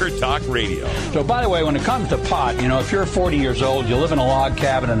Toker Talk Radio. So, by the way, when it comes to pot, if you're 40 years old, you live in a log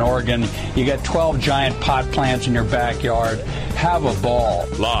cabin in Oregon, you got 12 giant pot plants in your backyard, have a ball.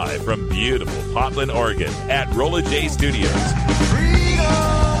 Live from beautiful Portland, Oregon at Rolla J Studios.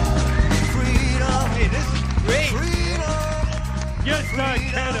 Hey, this is great. Just not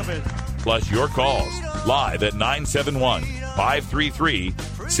cannabis. Plus your calls live at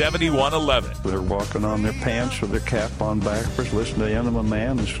 971-533-6000. 7111. They're walking on their pants with their cap on backwards, listening to Enema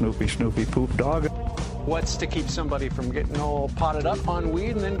Man and Snoopy Poop Dog. What's to keep somebody from getting all potted up on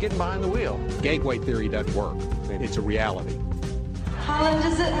weed and then getting behind the wheel? Gateway theory doesn't work. It's a reality. Holland,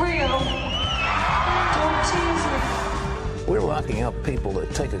 is it real? Don't tease me. We're locking up people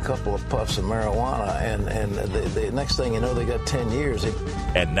that take a couple of puffs of marijuana, and the next thing you know, they got 10 years.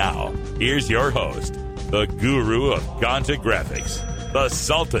 And now, here's your host, the guru of ganja graphics, the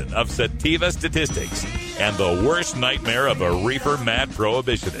sultan of sativa statistics, and the worst nightmare of a reefer mad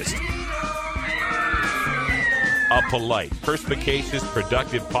prohibitionist. A polite, perspicacious,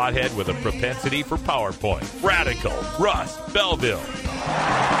 productive pothead with a propensity for PowerPoint. Radical, Russ Belville.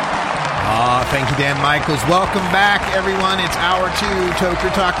 Thank you, Dan Michaels. Welcome back, everyone. It's Hour 2,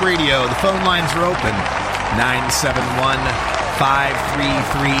 Toker Talk Radio. The phone lines are open.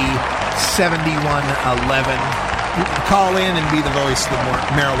 971-533-7111. You can call in and be the voice of the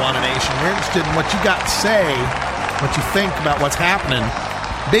Marijuana Nation. We're interested in what you got to say, what you think about what's happening.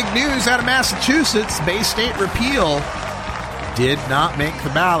 Big news out of Massachusetts. Bay State repeal did not make the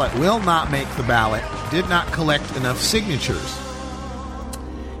ballot, will not make the ballot, did not collect enough signatures.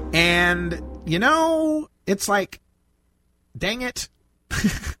 And, you know, it's like, dang it.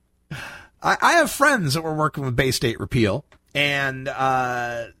 I have friends that were working with Bay State repeal, and,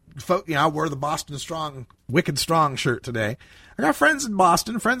 I wore the Boston Strong, Wicked Strong shirt today. I got friends in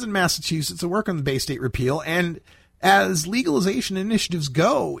Boston, friends in Massachusetts that work on the Bay State repeal, and as legalization initiatives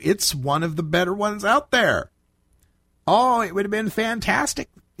go, it's one of the better ones out there. Oh, it would have been fantastic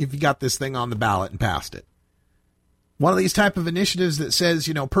if you got this thing on the ballot and passed it. One of these type of initiatives that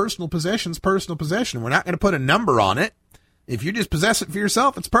says, personal possession's personal possession. We're not going to put a number on it. If you just possess it for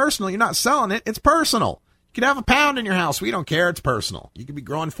yourself, it's personal. You're not selling it. It's personal. You could have a pound in your house. We don't care. It's personal. You could be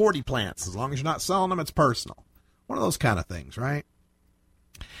growing 40 plants. As long as you're not selling them, it's personal. One of those kind of things, right?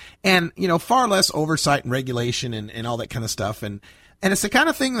 And, far less oversight and regulation and all that kind of stuff. And it's the kind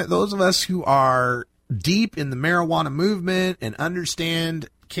of thing that those of us who are deep in the marijuana movement and understand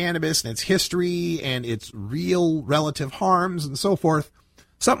cannabis and its history and its real relative harms and so forth,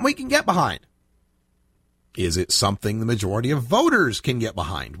 something we can get behind. Is it something the majority of voters can get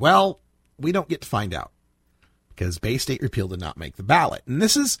behind? Well, we don't get to find out because Bay State repeal did not make the ballot. And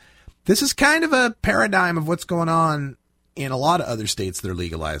this is kind of a paradigm of what's going on in a lot of other states that are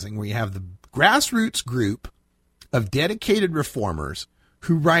legalizing, where you have the grassroots group of dedicated reformers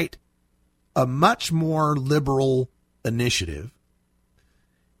who write a much more liberal initiative.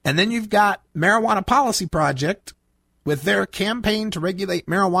 And then you've got Marijuana Policy Project with their campaign to regulate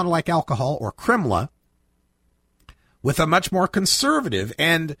marijuana like alcohol, or CRIMLA, with a much more conservative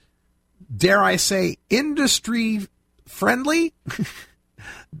and, dare I say, industry-friendly,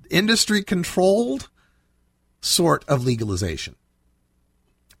 industry-controlled sort of legalization.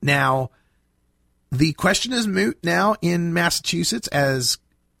 Now, the question is moot now in Massachusetts, as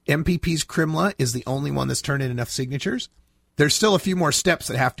MPP's CRIMLA is the only one that's turned in enough signatures. There's still a few more steps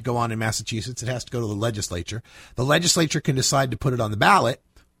that have to go on in Massachusetts. It has to go to the legislature. The legislature can decide to put it on the ballot.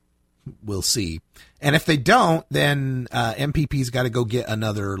 We'll see. And if they don't, then MPP's got to go get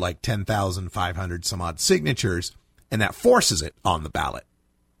another 10,500 some odd signatures, and that forces it on the ballot.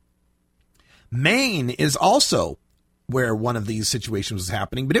 Maine is also where one of these situations was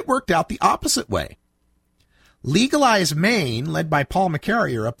happening, but it worked out the opposite way. Legalize Maine, led by Paul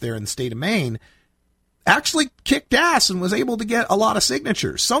McCarrier up there in the state of Maine, actually kicked ass and was able to get a lot of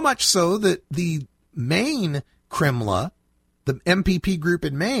signatures. So much so that the Maine CRIMLA, the MPP group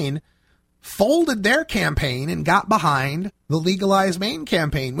in Maine, folded their campaign and got behind the Legalize Maine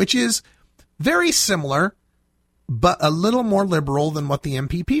campaign, which is very similar, but a little more liberal than what the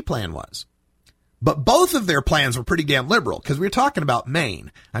MPP plan was. But both of their plans were pretty damn liberal, because we were talking about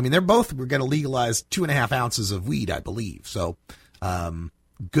Maine. I mean, we're going to legalize 2.5 ounces of weed, I believe. So,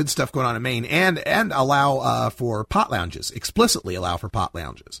 good stuff going on in Maine, and allow for pot lounges, explicitly allow for pot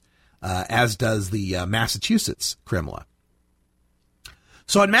lounges, as does the Massachusetts CRIMLA.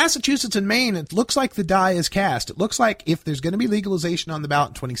 So in Massachusetts and Maine, it looks like the die is cast. It looks like if there's going to be legalization on the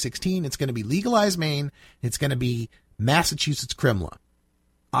ballot in 2016, it's going to be Legalize Maine, it's going to be Massachusetts CRIMLA.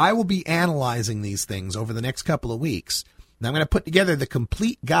 I will be analyzing these things over the next couple of weeks, and I'm going to put together the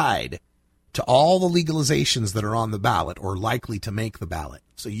complete guide to all the legalizations that are on the ballot or likely to make the ballot,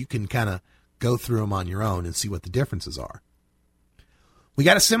 so you can kind of go through them on your own and see what the differences are. We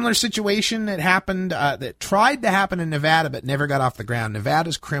got a similar situation that happened, that tried to happen in Nevada but never got off the ground.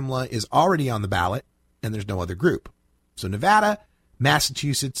 Nevada's CRIMLA is already on the ballot, and there's no other group. So Nevada,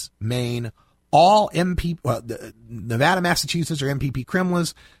 Massachusetts, Maine, all Nevada, Massachusetts are MPP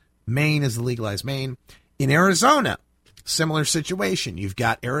CRIMLAs. Maine is the Legalized Maine. In Arizona, Similar situation. You've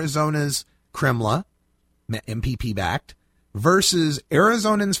got Arizona's Crimla, MPP-backed, versus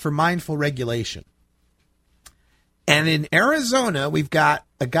Arizonans for Mindful Regulation. And in Arizona, we've got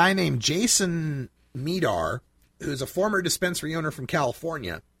a guy named Jason Medar, who's a former dispensary owner from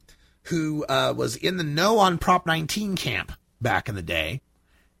California, who was in the no on Prop 19 camp back in the day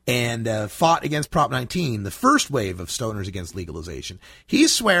and fought against Prop 19, the first wave of stoners against legalization. He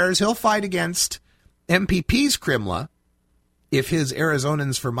swears he'll fight against MPP's Crimla if his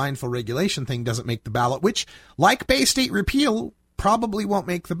Arizonans for Mindful Regulation thing doesn't make the ballot, which, like Bay State repeal, probably won't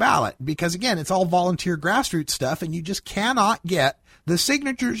make the ballot because, again, it's all volunteer grassroots stuff, and you just cannot get the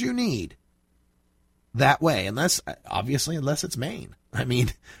signatures you need that way, unless it's Maine. I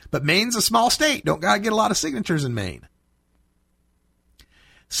mean, but Maine's a small state. Don't got to get a lot of signatures in Maine.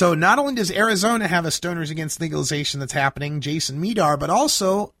 So not only does Arizona have a stoners against legalization that's happening, Jason Medar, but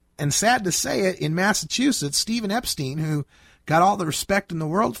also, and sad to say it, in Massachusetts, Stephen Epstein, who got all the respect in the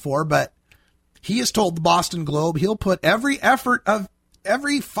world for, but he has told the Boston Globe he'll put every fiber of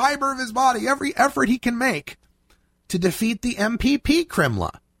his body, every effort he can make to defeat the MPP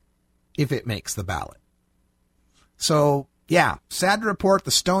Crimla if it makes the ballot. So, yeah, sad to report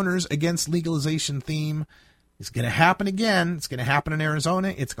the stoners against legalization theme is going to happen again. It's going to happen in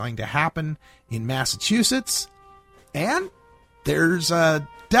Arizona. It's going to happen in Massachusetts. And there's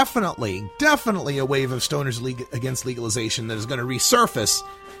definitely a wave of stoners against legalization that is going to resurface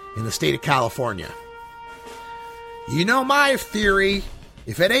in the state of California. You know my theory.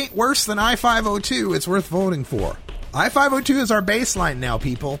 If it ain't worse than I-502, it's worth voting for. I-502 is our baseline now,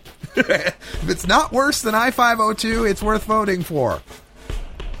 people. If it's not worse than I-502, it's worth voting for.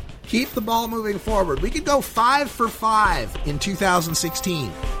 Keep the ball moving forward. We could go 5 for 5 in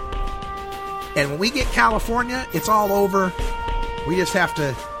 2016. And when we get California, it's all over. We just have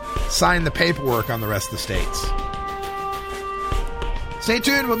to sign the paperwork on the rest of the states. Stay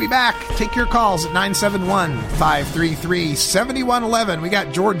tuned. We'll be back. Take your calls at 971-533-7111. We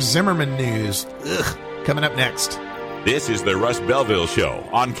got George Zimmerman news coming up next. This is the Russ Belville Show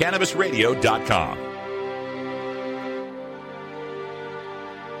on CannabisRadio.com.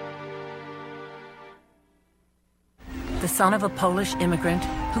 The son of a Polish immigrant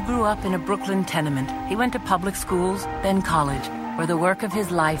who grew up in a Brooklyn tenement, he went to public schools, then college, where the work of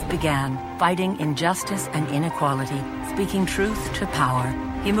his life began, fighting injustice and inequality, speaking truth to power.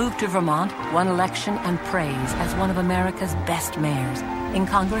 He moved to Vermont, won election and praise as one of America's best mayors. In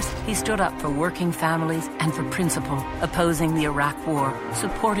Congress, he stood up for working families and for principle, opposing the Iraq War,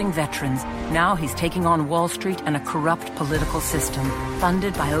 supporting veterans. Now he's taking on Wall Street and a corrupt political system,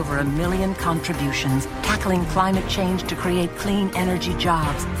 funded by over 1 million contributions, tackling climate change to create clean energy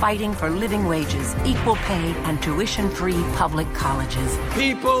jobs, fighting for living wages, equal pay, and tuition-free public colleges.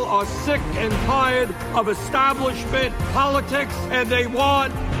 People are sick and tired of establishment politics, and they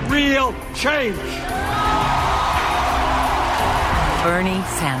want real change. Bernie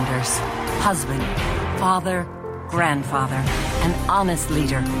Sanders, husband, father, grandfather, an honest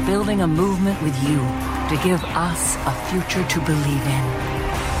leader, building a movement with you to give us a future to believe in.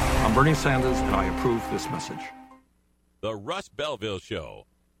 I'm Bernie Sanders, and I approve this message. The Russ Belville Show.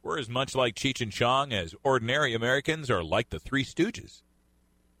 We're as much like Cheech and Chong as ordinary Americans are like the Three Stooges.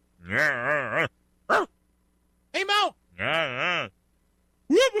 Hey, Mo!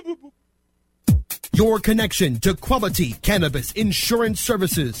 Your connection to quality cannabis insurance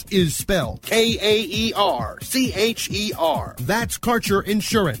services is spelled K-A-E-R-C-H-E-R. That's Karcher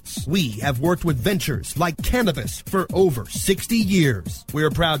Insurance. We have worked with ventures like cannabis for over 60 years.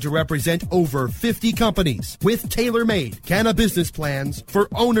 We're proud to represent over 50 companies with tailor-made cannabis plans for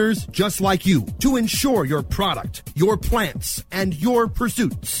owners just like you to insure your product, your plants, and your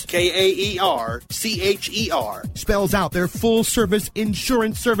pursuits. K-A-E-R-C-H-E-R spells out their full-service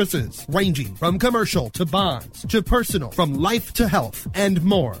insurance services ranging from commercial to bonds, to personal, from life to health, and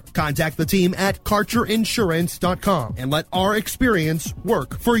more. Contact the team at KarcherInsurance.com and let our experience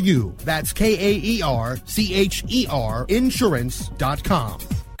work for you. That's K-A-E-R-C-H-E-R Insurance.com.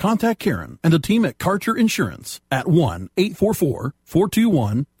 Contact Karen and the team at Karcher Insurance at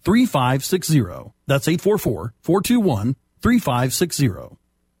 1-844-421-3560. That's 844-421-3560.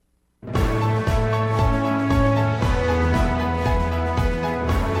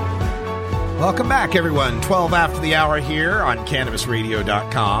 Welcome back, everyone. 12 after the hour here on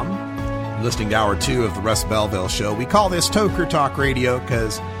CannabisRadio.com. You're listening to Hour 2 of the Russ Belville Show. We call this Toker Talk Radio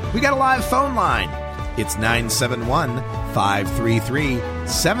because we got a live phone line. It's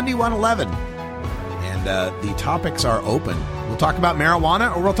 971-533-7111. And the topics are open. We'll talk about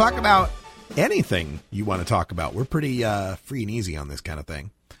marijuana or we'll talk about anything you want to talk about. We're pretty free and easy on this kind of thing.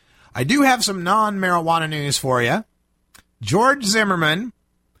 I do have some non-marijuana news for you. George Zimmerman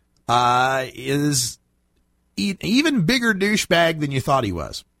is an even bigger douchebag than you thought he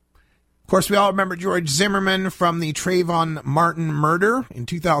was. Of course, we all remember George Zimmerman from the Trayvon Martin murder. In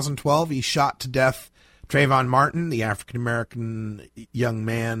 2012, he shot to death Trayvon Martin, the African-American young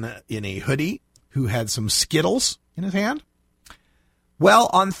man in a hoodie who had some Skittles in his hand. Well,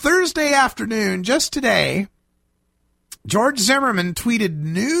 on Thursday afternoon, just today, George Zimmerman tweeted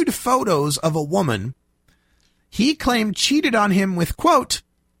nude photos of a woman he claimed cheated on him with, quote,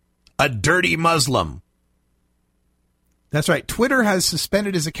 a dirty Muslim. That's right. Twitter has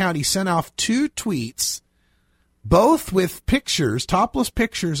suspended his account. He sent off 2 tweets, both with pictures, topless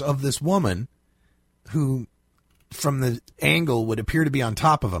pictures of this woman who, from the angle, would appear to be on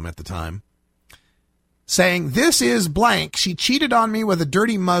top of him at the time, saying, this is blank. She cheated on me with a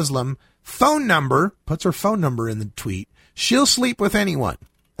dirty Muslim. Phone number, puts her phone number in the tweet. She'll sleep with anyone.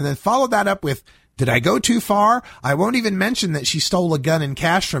 And then followed that up with, did I go too far? I won't even mention that she stole a gun and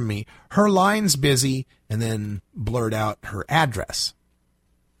cash from me. Her line's busy, and then blurred out her address.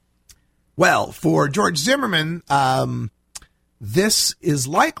 Well, for George Zimmerman, this is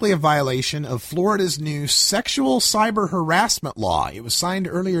likely a violation of Florida's new sexual cyber harassment law. It was signed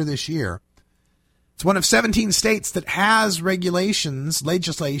earlier this year. It's one of 17 states that has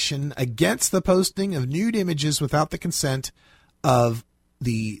legislation against the posting of nude images without the consent of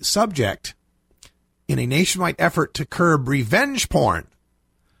the subject in a nationwide effort to curb revenge porn.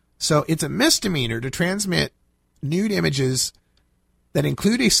 So it's a misdemeanor to transmit nude images that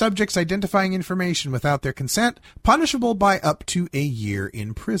include a subject's identifying information without their consent, punishable by up to a year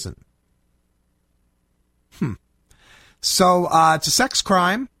in prison. So it's a sex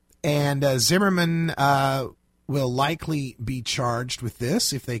crime, and Zimmerman will likely be charged with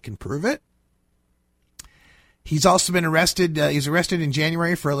this if they can prove it. He's also been arrested. He's arrested in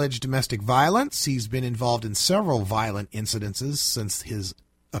January for alleged domestic violence. He's been involved in several violent incidences since his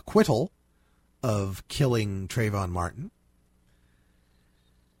acquittal of killing Trayvon Martin.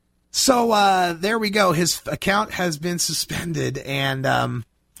 So there we go. His account has been suspended. And,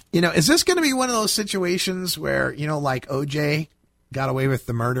 is this going to be one of those situations where, like OJ got away with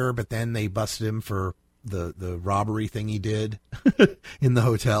the murder, but then they busted him for the robbery thing he did in the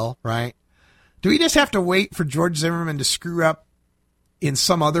hotel, right? Do we just have to wait for George Zimmerman to screw up in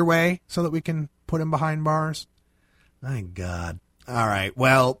some other way so that we can put him behind bars? My God. All right.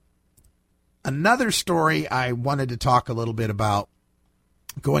 Well, another story I wanted to talk a little bit about,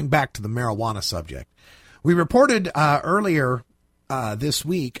 going back to the marijuana subject. We reported earlier this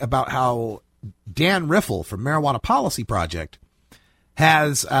week about how Dan Riffle from Marijuana Policy Project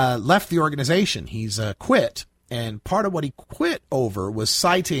has left the organization. He's quit. And part of what he quit over was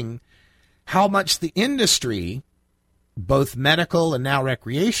citing how much the industry, both medical and now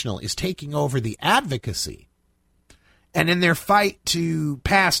recreational, is taking over the advocacy. And in their fight to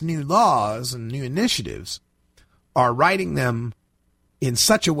pass new laws and new initiatives, are writing them in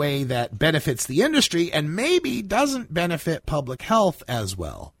such a way that benefits the industry and maybe doesn't benefit public health as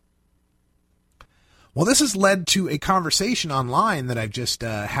well. Well, this has led to a conversation online that I've just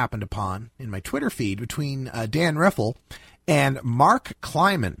happened upon in my Twitter feed between Dan Riffle and Mark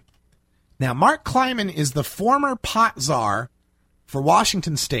Kleiman. Now, Mark Kleiman is the former pot czar for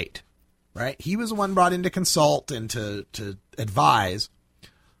Washington State, right? He was the one brought in to consult and to advise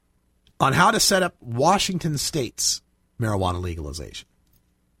on how to set up Washington State's marijuana legalization.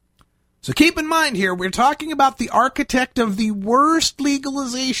 So keep in mind here, we're talking about the architect of the worst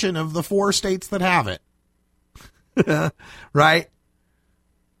legalization of the 4 states that have it. Right?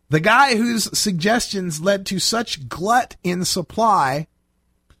 The guy whose suggestions led to such glut in supply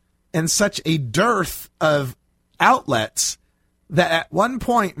and such a dearth of outlets that at one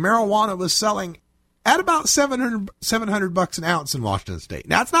point marijuana was selling at about $700 an ounce in Washington State.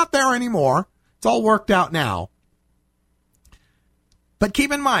 Now, it's not there anymore. It's all worked out now. But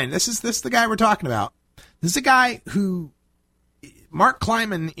keep in mind, this is the guy we're talking about. This is a guy who, Mark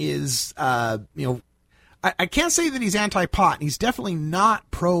Kleiman is, I can't say that he's anti-pot. He's definitely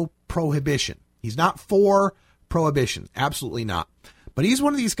not pro-prohibition. He's not for prohibition. Absolutely not. But he's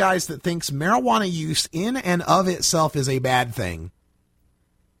one of these guys that thinks marijuana use in and of itself is a bad thing,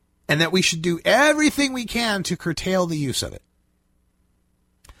 and that we should do everything we can to curtail the use of it.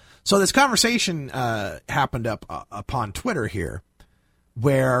 So this conversation happened upon Twitter here,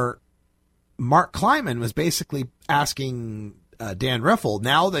 where Mark Kleiman was basically asking Dan Riffle,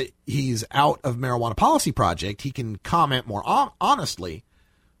 now that he's out of Marijuana Policy Project, he can comment more honestly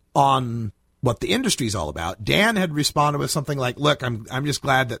on what the industry's all about. Dan had responded with something like, look, I'm just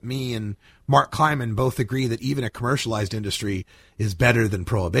glad that me and Mark Kleiman both agree that even a commercialized industry is better than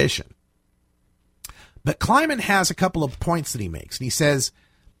prohibition. But Kleiman has a couple of points that he makes. And he says,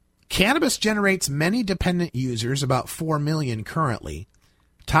 cannabis generates many dependent users, about 4 million currently.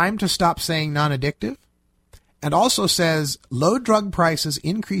 Time to stop saying non-addictive. And also says, low drug prices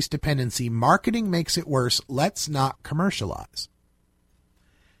increase dependency. Marketing makes it worse. Let's not commercialize.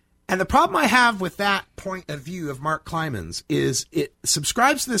 And the problem I have with that point of view of Mark Kleiman's is it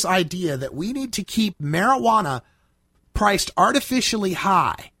subscribes to this idea that we need to keep marijuana priced artificially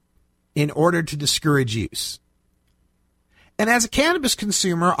high in order to discourage use. And as a cannabis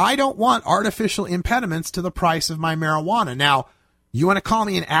consumer, I don't want artificial impediments to the price of my marijuana. Now, you want to call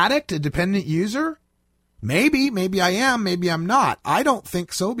me an addict, a dependent user? Maybe I am, maybe I'm not. I don't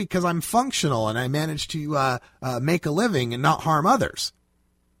think so because I'm functional and I manage to make a living and not harm others.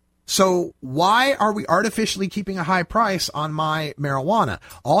 So why are we artificially keeping a high price on my marijuana?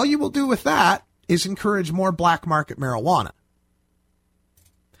 All you will do with that is encourage more black market marijuana.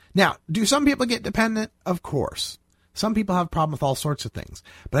 Now, do some people get dependent? Of course. Some people have a problem with all sorts of things.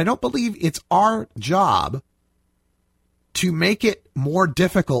 But I don't believe it's our job to make it more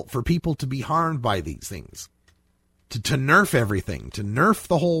difficult for people to be harmed by these things. To nerf everything. To nerf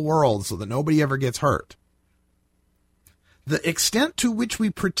the whole world so that nobody ever gets hurt. The extent to which we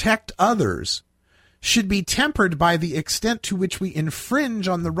protect others should be tempered by the extent to which we infringe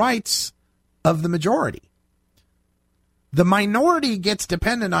on the rights of the majority. The minority gets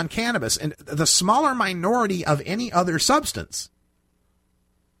dependent on cannabis, and the smaller minority of any other substance.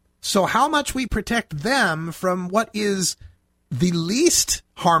 So how much we protect them from what is the least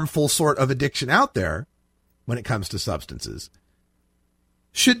harmful sort of addiction out there when it comes to substances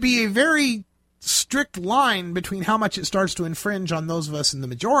should be a very strict line between how much it starts to infringe on those of us in the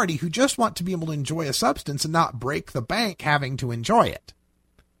majority who just want to be able to enjoy a substance and not break the bank having to enjoy it.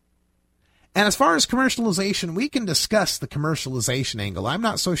 And as far as commercialization, we can discuss the commercialization angle. I'm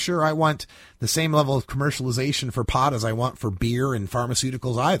not so sure I want the same level of commercialization for pot as I want for beer and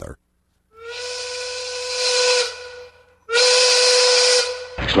pharmaceuticals either.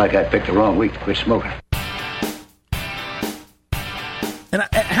 Looks like I picked the wrong week to quit smoking. And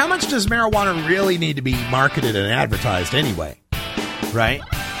how much does marijuana really need to be marketed and advertised anyway? Right?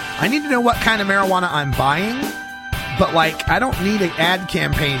 I need to know what kind of marijuana I'm buying, but I don't need an ad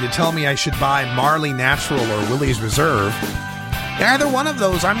campaign to tell me I should buy Marley Natural or Willie's Reserve. Either one of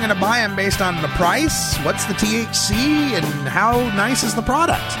those, I'm going to buy them based on the price, what's the THC, and how nice is the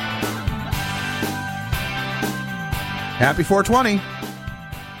product. Happy 420.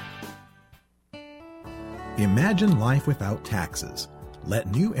 Imagine life without taxes.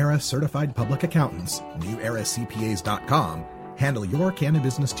 Let New Era Certified Public Accountants, NewEraCPAs.com, handle your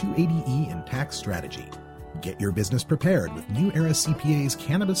Cannabusiness 280E and tax strategy. Get your business prepared with New Era CPA's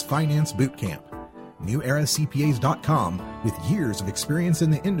Cannabis Finance Bootcamp. NewEraCPAs.com, with years of experience in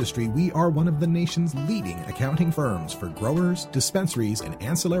the industry, we are one of the nation's leading accounting firms for growers, dispensaries, and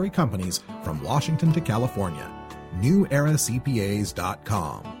ancillary companies from Washington to California.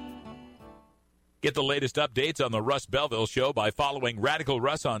 NewEraCPAs.com. Get the latest updates on the Russ Belville Show by following Radical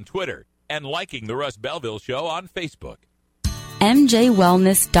Russ on Twitter and liking the Russ Belville Show on Facebook.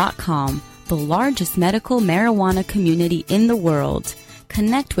 MJWellness.com, the largest medical marijuana community in the world.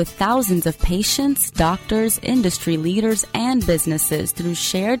 Connect with thousands of patients, doctors, industry leaders, and businesses through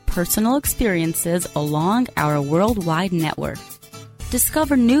shared personal experiences along our worldwide network.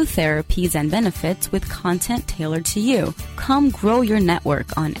 Discover new therapies and benefits with content tailored to you. Come grow your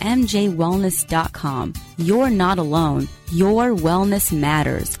network on MJWellness.com. You're not alone. Your wellness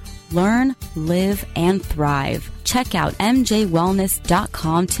matters. Learn, live, and thrive. Check out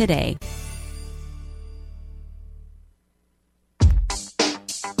MJWellness.com today.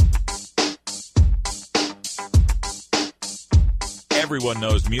 Everyone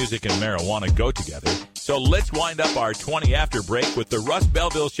knows music and marijuana go together, so let's wind up our 20 after break with the Russ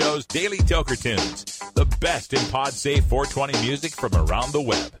Belville Show's Daily Toker Tunes, the best in pod-safe 420 music from around the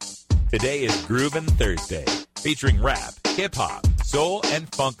web. Today is Groovin' Thursday, featuring rap, hip-hop, soul, and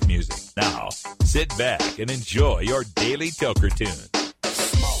funk music. Now, sit back and enjoy your Daily Toker Tunes.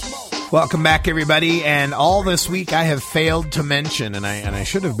 Welcome back, everybody. And all this week I have failed to mention, and I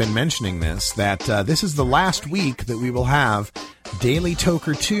should have been mentioning this, that this is the last week that we will have Daily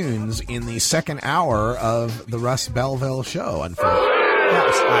Toker Tunes in the second hour of the Russ Belville Show. Yes,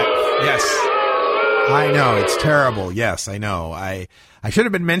 I know, it's terrible. Yes, I know. I should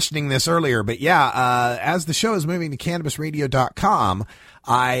have been mentioning this earlier, but yeah, as the show is moving to CannabisRadio.com,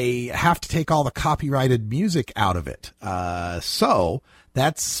 I have to take all the copyrighted music out of it. So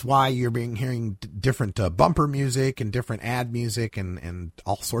That's why you're hearing different bumper music and different ad music and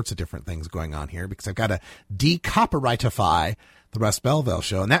all sorts of different things going on here, because I've got to decopyrightify the Russ Belville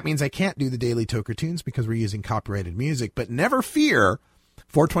Show. And that means I can't do the Daily Toker Tunes because we're using copyrighted music. But never fear,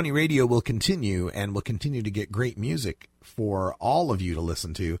 420 Radio will continue, and will continue to get great music for all of you to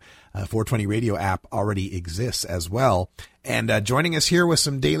listen to. 420 Radio app already exists as well. And joining us here with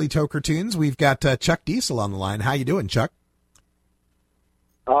some Daily Toker Tunes, we've got Chuck Diesel on the line. How you doing, Chuck?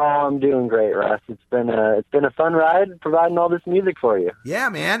 Oh, I'm doing great, Russ. It's been a fun ride providing all this music for you. Yeah,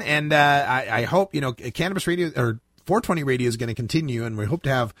 man. And I hope, Cannabis Radio or 420 Radio is going to continue, and we hope to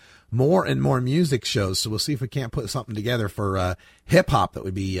have more and more music shows. So we'll see if we can't put something together for hip hop.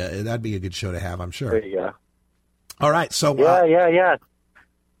 That'd be a good show to have, I'm sure. There you go. All right. So yeah.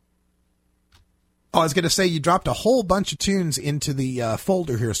 Oh, I was going to say you dropped a whole bunch of tunes into the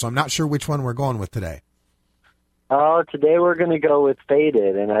folder here, so I'm not sure which one we're going with today. Oh, today we're going to go with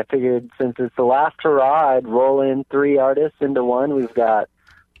Faded, and I figured since it's the last hurrah, I'd roll in 3 artists into one. We've got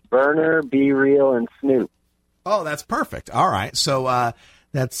Burner, Be Real, and Snoop. Oh, that's perfect. All right, so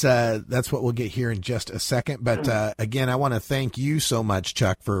that's what we'll get here in just a second. But again, I want to thank you so much,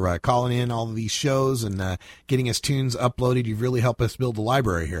 Chuck, for calling in all of these shows and getting us tunes uploaded. You've really helped us build the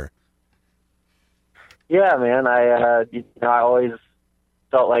library here. Yeah, man. I always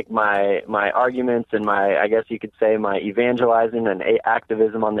felt like my arguments and I guess you could say my evangelizing and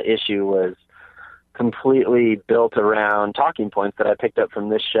activism on the issue was completely built around talking points that I picked up from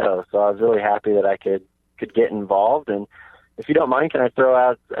this show. So I was really happy that I could get involved. And if you don't mind, can I throw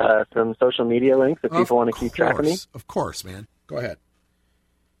out some social media links if people want to keep track of me? Of course, man. Go ahead.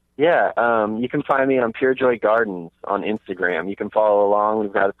 Yeah, you can find me on Pure Joy Gardens on Instagram. You can follow along.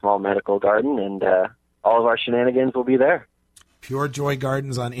 We've got a small medical garden, and all of our shenanigans will be there. Pure Joy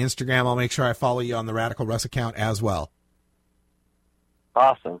Gardens on Instagram. I'll make sure I follow you on the Radical Russ account as well.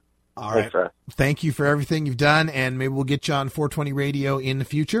 Awesome. All right. Russ. Thank you for everything you've done, and maybe we'll get you on 420 Radio in the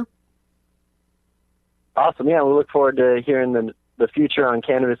future. Awesome. Yeah, we look forward to hearing the future on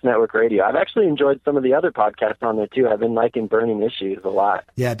Cannabis Network Radio. I've actually enjoyed some of the other podcasts on there, too. I've been liking Burning Issues a lot.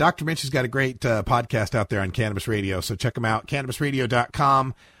 Yeah, Dr. Mitch has got a great podcast out there on Cannabis Radio, so check them out,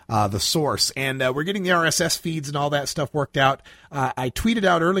 cannabisradio.com. The source. And we're getting the RSS feeds and all that stuff worked out. I tweeted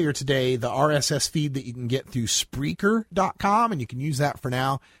out earlier today the RSS feed that you can get through Spreaker.com, and you can use that for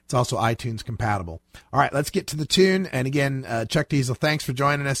now. It's also iTunes compatible. All right, let's get to the tune. And again, Chuck Diesel, thanks for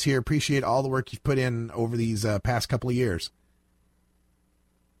joining us here. Appreciate all the work you've put in over these past couple of years.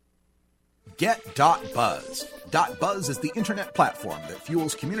 Get.Buzz. .Buzz is the internet platform that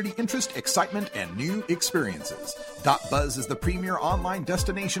fuels community interest, excitement, and new experiences. .Buzz is the premier online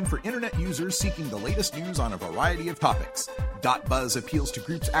destination for internet users seeking the latest news on a variety of topics. .Buzz appeals to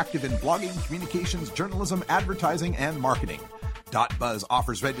groups active in blogging, communications, journalism, advertising, and marketing. .Buzz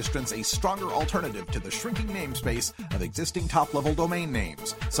offers registrants a stronger alternative to the shrinking namespace of existing top-level domain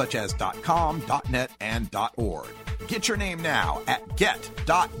names, such as .com, .net, and .org. Get your name now at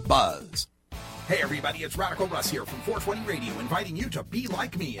get.buzz. Hey everybody, it's Radical Russ here from 420 Radio, inviting you to be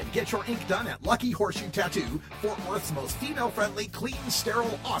like me and get your ink done at Lucky Horseshoe Tattoo, Fort Worth's most female-friendly, clean,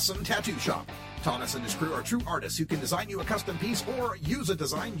 sterile, awesome tattoo shop. Thomas and his crew are true artists who can design you a custom piece or use a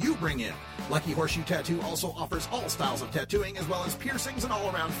design you bring in. Lucky Horseshoe Tattoo also offers all styles of tattooing as well as piercings and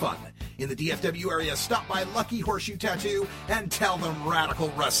all-around fun. In the DFW area, stop by Lucky Horseshoe Tattoo and tell them Radical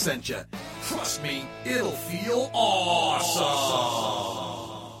Russ sent you. Trust me, it'll feel awesome.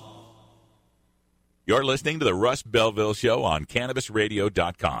 You're listening to the Russ Belville Show on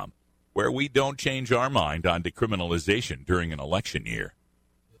CannabisRadio.com, where we don't change our mind on decriminalization during an election year.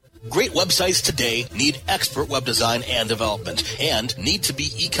 Great websites today need expert web design and development and need to be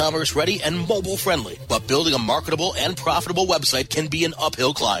e-commerce ready and mobile friendly. But building a marketable and profitable website can be an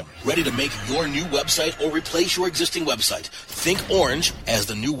uphill climb. Ready to make your new website or replace your existing website? Think Orange as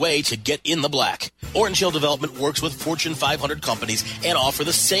the new way to get in the black. Orange Hill Development works with Fortune 500 companies and offer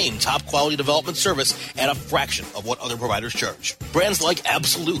the same top quality development service at a fraction of what other providers charge. Brands like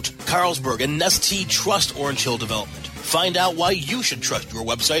Absolute, Carlsberg, and Nestea trust Orange Hill Development. Find out why you should trust your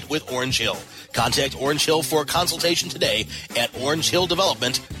website with Orange Hill. Contact Orange Hill for a consultation today at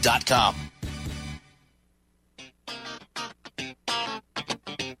orangehilldevelopment.com.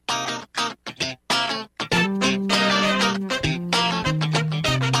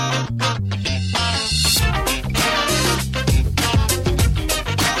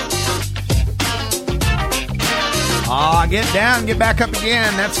 Get down, get back up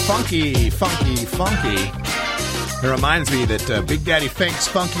again. That's funky, funky, funky. It reminds me that Big Daddy Fink's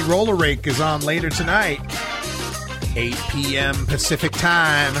Funky Roller Rake is on later tonight, 8 p.m. Pacific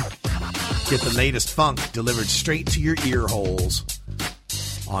time. Get the latest funk delivered straight to your ear holes.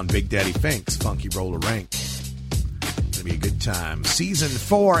 on Big Daddy Fink's Funky Roller Rank. Gonna be a good time. Season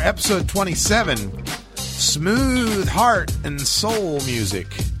 4, episode 27. Smooth heart and soul music.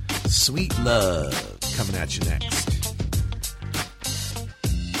 Sweet love coming at you next.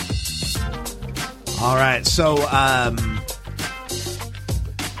 All right, so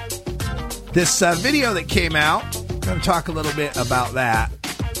this video that came out, I'm going to talk a little bit about that.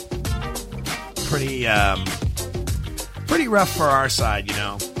 Pretty rough for our side, you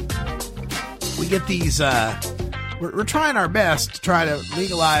know. We get these, we're trying our best to try to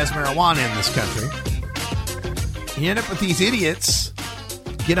legalize marijuana in this country. You end up with these idiots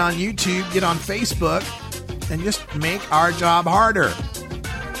get on YouTube, get on Facebook, and just make our job harder.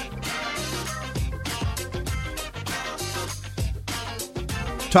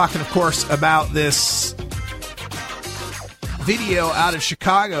 Talking, of course, about this video out of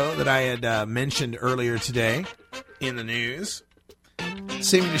Chicago that I had mentioned earlier today in the news,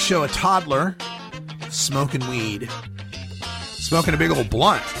 seeming to show a toddler smoking weed. Smoking a big old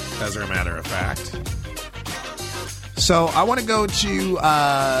blunt, as a matter of fact. So I want to go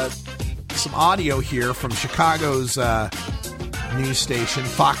to some audio here from Chicago's news station,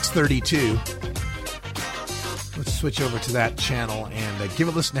 Fox 32. Let's switch over to that channel and give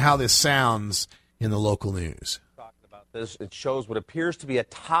a listen to how this sounds in the local news. Talking about this, it shows what appears to be a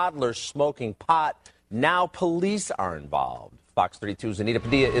toddler smoking pot. Now police are involved. Fox 32's Anita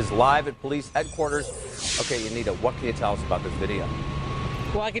Padilla is live at police headquarters. Okay, Anita, what can you tell us about this video?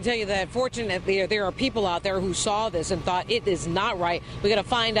 Well, I can tell you that fortunately there are people out there who saw this and thought it is not right. We got to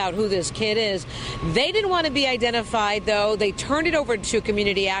find out who this kid is. They didn't want to be identified, though. They turned it over to a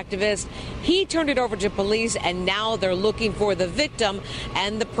community activist. He turned it over to police, and now they're looking for the victim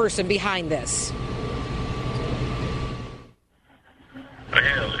and the person behind this.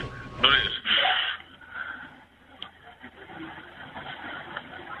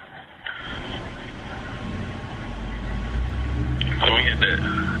 Let me get that.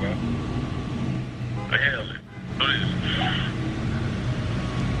 I have it. Do this.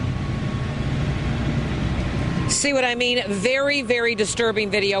 See what I mean? Very, very disturbing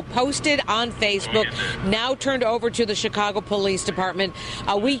video posted on Facebook, now turned over to the Chicago Police Department.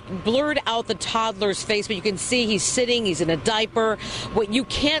 We blurred out the toddler's face, but you can see he's sitting, he's in a diaper. What you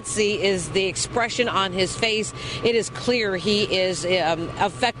can't see is the expression on his face. It is clear he is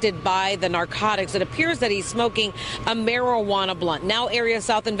affected by the narcotics. It appears that he's smoking a marijuana blunt. Now Area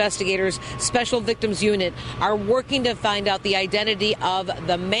South investigators, Special Victims Unit, are working to find out the identity of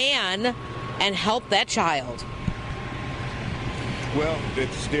the man and help that child. Well,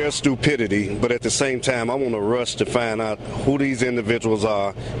 it's their stupidity, but at the same time, I want to rush to find out who these individuals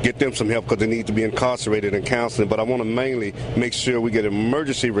are, get them some help because they need to be incarcerated and counseling, but I want to mainly make sure we get an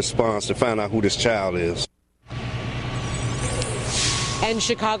emergency response to find out who this child is. And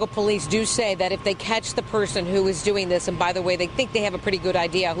Chicago police do say that if they catch the person who is doing this, and by the way, they think they have a pretty good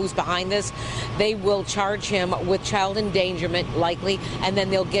idea who's behind this, they will charge him with child endangerment, likely, and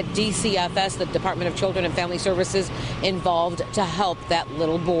then they'll get DCFS, the Department of Children and Family Services, involved to help that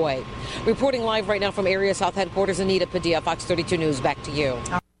little boy. Reporting live right now from Area South Headquarters, Anita Padilla, Fox 32 News. Back to you.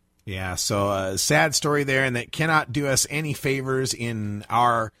 Yeah, so a sad story there, and that cannot do us any favors in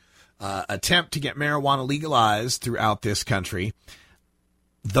our attempt to get marijuana legalized throughout this country.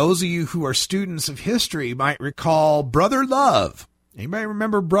 Those of you who are students of history might recall Brother Love. Anybody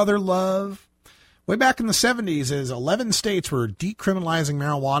remember Brother Love? Way back in the 70s, as 11 states were decriminalizing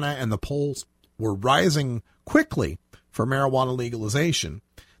marijuana and the polls were rising quickly for marijuana legalization,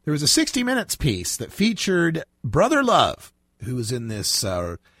 there was a 60 Minutes piece that featured Brother Love, who was in this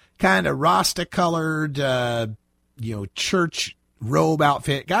kind of Rasta-colored, church robe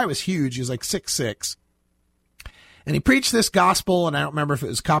outfit. Guy was huge. He was like 6'6". And he preached this gospel, and I don't remember if it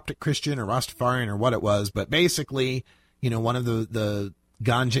was Coptic Christian or Rastafarian or what it was, but basically, one of the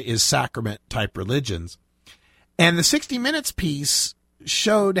ganja is sacrament type religions. And the 60 Minutes piece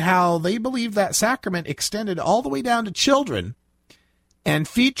showed how they believed that sacrament extended all the way down to children and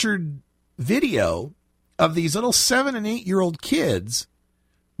featured video of these little 7 and 8-year-old kids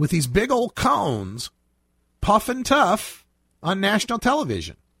with these big old cones puffing tough on national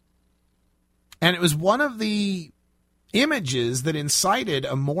television. And it was one of the images that incited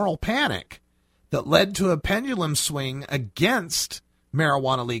a moral panic that led to a pendulum swing against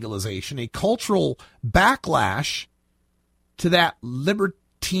marijuana legalization, a cultural backlash to that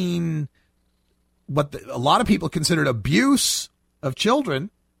libertine, a lot of people considered abuse of children.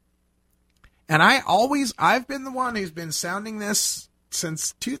 And I've been the one who's been sounding this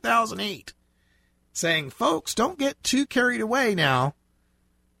since 2008, saying, folks, don't get too carried away now.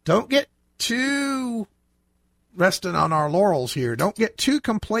 Don't get too resting on our laurels here. Don't get too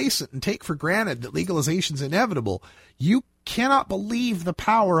complacent and take for granted that legalization is inevitable. You cannot believe the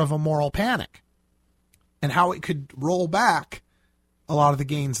power of a moral panic and how it could roll back a lot of the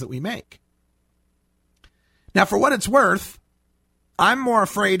gains that we make. Now, for what it's worth, I'm more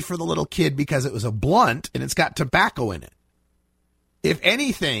afraid for the little kid because it was a blunt and it's got tobacco in it. If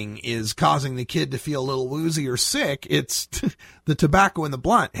anything is causing the kid to feel a little woozy or sick, it's the tobacco in the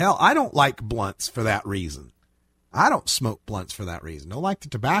blunt. Hell, I don't like blunts for that reason. I don't smoke blunts for that reason. I don't like the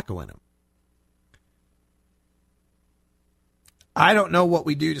tobacco in them. I don't know what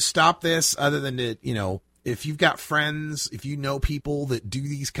we do to stop this other than to, you know, if you've got friends, if you know people that do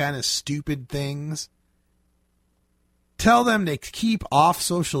these kind of stupid things, tell them to keep off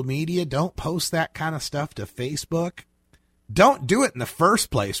social media. Don't post that kind of stuff to Facebook. Don't do it in the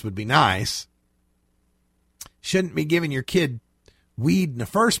first place would be nice. Shouldn't be giving your kid weed in the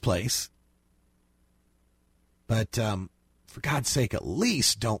first place. But for God's sake, at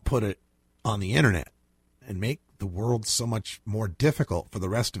least don't put it on the internet and make the world so much more difficult for the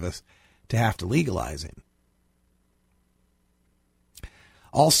rest of us to have to legalize it.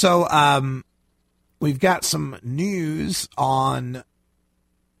 Also, we've got some news on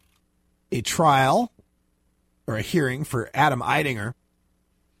a trial or a hearing for Adam Eidinger.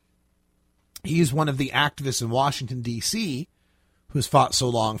 He's one of the activists in Washington, D.C., who's fought so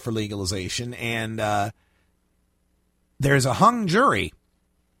long for legalization. And there's a hung jury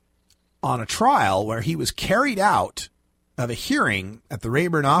on a trial where he was carried out of a hearing at the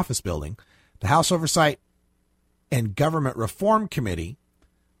Rayburn office building. The House Oversight and Government Reform Committee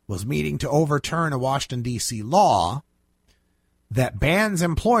was meeting to overturn a Washington, D.C. law that bans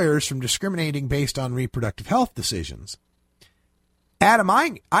employers from discriminating based on reproductive health decisions. Adam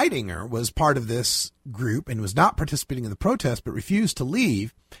Eidinger was part of this group and was not participating in the protest, but refused to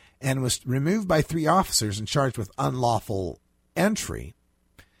leave and was removed by 3 officers and charged with unlawful entry.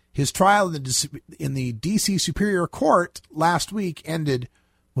 His trial in the D.C. Superior Court last week ended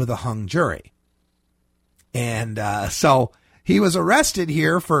with a hung jury. And so he was arrested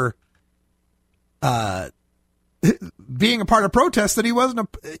here for being a part of protests that he wasn't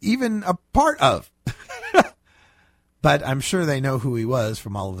even a part of. But I'm sure they know who he was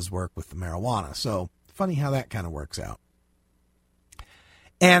from all of his work with the marijuana. So funny how that kind of works out.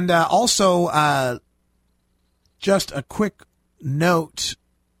 And also, just a quick note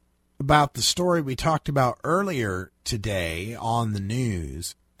about the story we talked about earlier today on the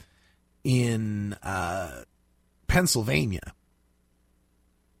news in Pennsylvania.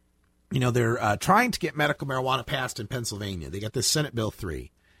 You know, they're trying to get medical marijuana passed in Pennsylvania. They got this Senate Bill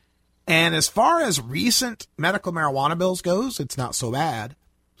 3. And as far as recent medical marijuana bills goes, it's not so bad.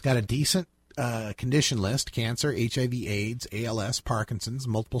 It's got a decent condition list: cancer, HIV, AIDS, ALS, Parkinson's,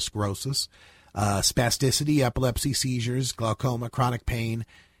 multiple sclerosis, spasticity, epilepsy, seizures, glaucoma, chronic pain,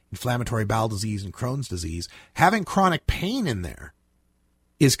 inflammatory bowel disease, and Crohn's disease. Having chronic pain in there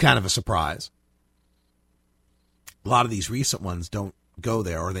is kind of a surprise. A lot of these recent ones don't go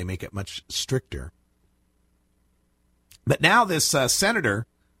there, or they make it much stricter. But now this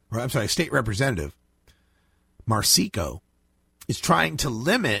state representative, Marsico, is trying to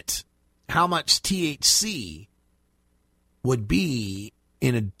limit how much THC would be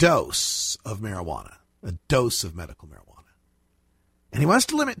in a dose of marijuana, a dose of medical marijuana. And he wants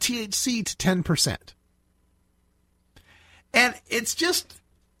to limit THC to 10%. And it's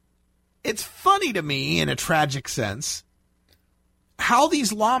funny to me in a tragic sense how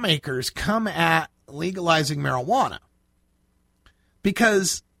these lawmakers come at legalizing marijuana.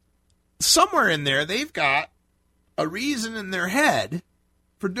 Because somewhere in there, they've got a reason in their head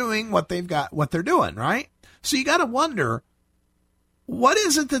for doing what they're doing, right? So you got to wonder, what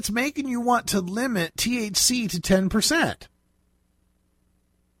is it that's making you want to limit THC to 10%?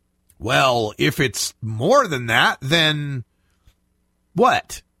 Well, if it's more than that, then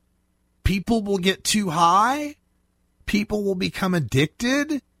what? People will get too high? People will become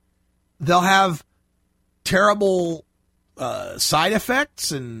addicted? They'll have terrible side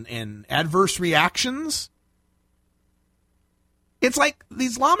effects and adverse reactions? It's like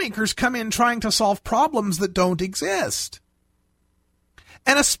these lawmakers come in trying to solve problems that don't exist.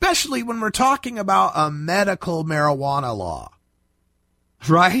 And especially when we're talking about a medical marijuana law,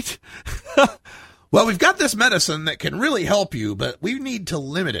 right? Well, we've got this medicine that can really help you, but we need to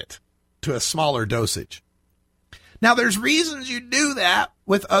limit it to a smaller dosage. Now, there's reasons you do that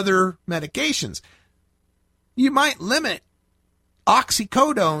with other medications. You might limit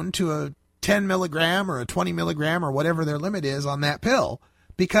oxycodone to a 10 milligram or a 20 milligram or whatever their limit is on that pill,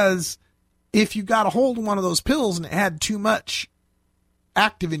 because if you got a hold of one of those pills and it had too much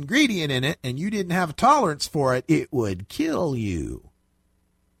active ingredient in it and you didn't have a tolerance for it, it would kill you.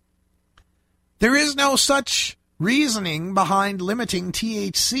 There is no such reasoning behind limiting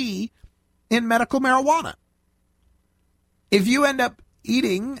THC in medical marijuana. If you end up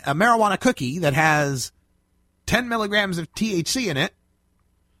eating a marijuana cookie that has 10 milligrams of THC in it,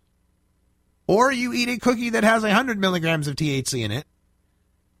 or you eat a cookie that has 100 milligrams of THC in it,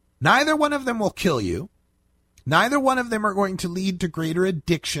 neither one of them will kill you. Neither one of them are going to lead to greater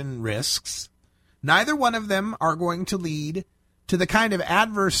addiction risks. Neither one of them are going to lead to the kind of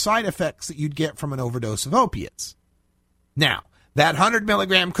adverse side effects that you'd get from an overdose of opiates. Now, that 100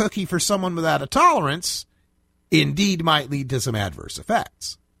 milligram cookie for someone without a tolerance indeed might lead to some adverse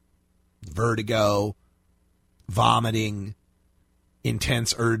effects. Vertigo, vomiting,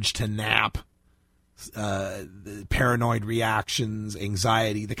 intense urge to nap, paranoid reactions,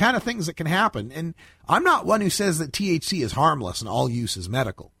 anxiety, the kind of things that can happen. And I'm not one who says that THC is harmless and all use is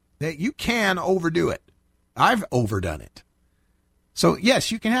medical. That you can overdo it. I've overdone it. So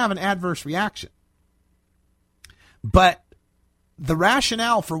yes, you can have an adverse reaction. But the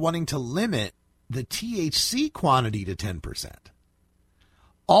rationale for wanting to limit the THC quantity to 10%,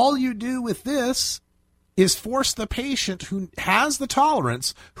 all you do with this is force the patient who has the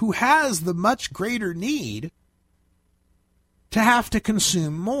tolerance, who has the much greater need, to have to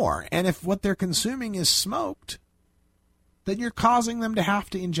consume more. And if what they're consuming is smoked, then you're causing them to have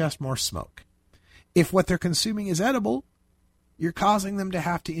to ingest more smoke. If what they're consuming is edible, you're causing them to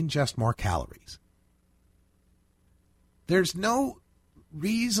have to ingest more calories. There's no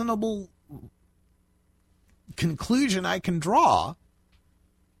reasonable conclusion I can draw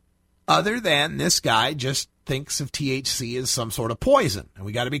other than this guy just thinks of THC as some sort of poison, and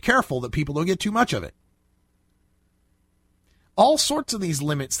we got to be careful that people don't get too much of it. All sorts of these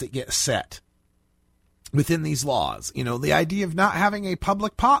limits that get set within these laws, the idea of not having a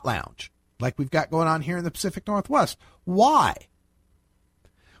public pot lounge like we've got going on here in the Pacific Northwest. Why?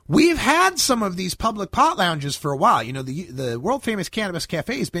 We've had some of these public pot lounges for a while. The world-famous Cannabis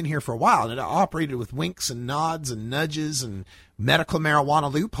Cafe has been here for a while, and it operated with winks and nods and nudges and medical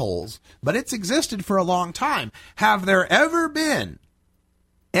marijuana loopholes, but it's existed for a long time. Have there ever been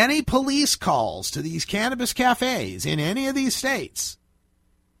any police calls to these cannabis cafes in any of these states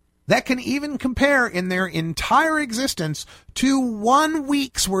that can even compare in their entire existence to 1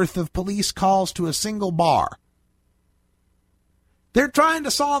 week's worth of police calls to a single bar? They're trying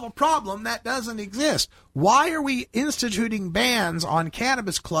to solve a problem that doesn't exist. Why are we instituting bans on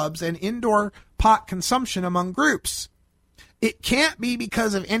cannabis clubs and indoor pot consumption among groups? It can't be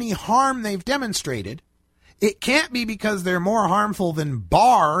because of any harm they've demonstrated. It can't be because they're more harmful than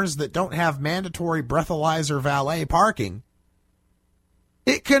bars that don't have mandatory breathalyzer valet parking.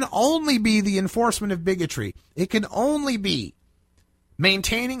 It can only be the enforcement of bigotry. It can only be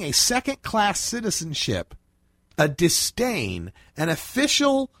maintaining a second-class citizenship, a disdain, an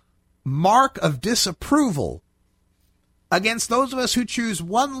official mark of disapproval against those of us who choose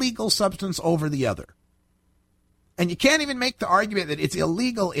one legal substance over the other. And you can't even make the argument that it's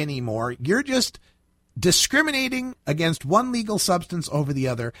illegal anymore. You're just discriminating against one legal substance over the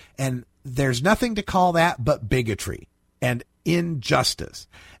other, and there's nothing to call that but bigotry and injustice.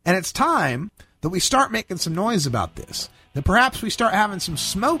 And it's time that we start making some noise about this, that perhaps we start having some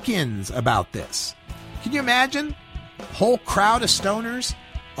smoke-ins about this. Can you imagine a whole crowd of stoners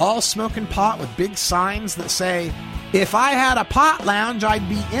all smoking pot with big signs that say, "If I had a pot lounge, I'd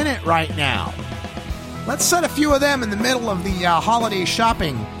be in it right now"? Let's set a few of them in the middle of the holiday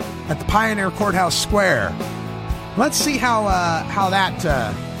shopping at the Pioneer Courthouse Square. Let's see how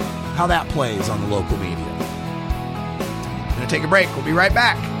that plays on the local media. I'm going to take a break. We'll be right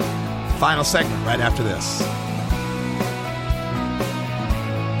back. Final segment right after this.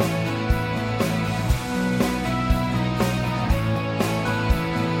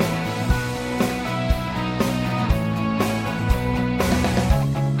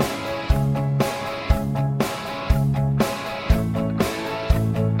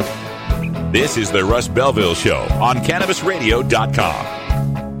 This is the Russ Belville Show on CannabisRadio.com.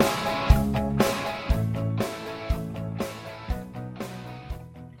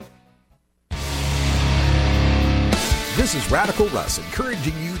 This is Radical Russ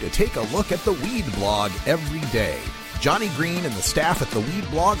encouraging you to take a look at the Weed Blog every day. Johnny Green and the staff at the Weed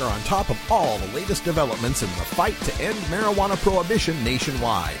Blog are on top of all the latest developments in the fight to end marijuana prohibition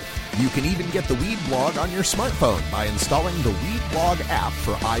nationwide. You can even get the Weed Blog on your smartphone by installing the Weed Blog app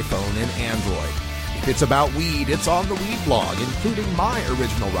for iPhone and Android. If it's about weed, it's on the Weed Blog, including my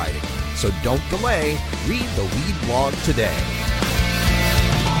original writing. So don't delay. Read the Weed Blog today.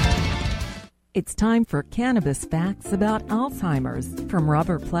 It's time for Cannabis Facts about Alzheimer's from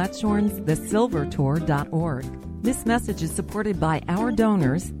Robert Platshorn's thesilvertour.org. This message is supported by our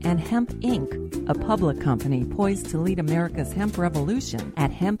donors and Hemp Inc., a public company poised to lead America's hemp revolution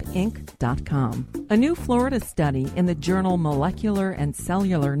at hempinc.com. A new Florida study in the journal Molecular and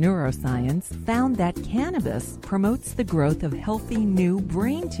Cellular Neuroscience found that cannabis promotes the growth of healthy new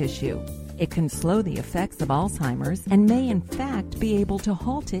brain tissue. It can slow the effects of Alzheimer's and may in fact be able to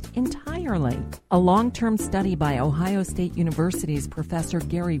halt it entirely. A long-term study by Ohio State University's Professor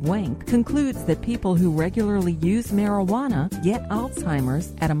Gary Wenk concludes that people who regularly use marijuana get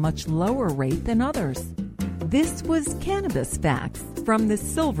Alzheimer's at a much lower rate than others. This was Cannabis Facts from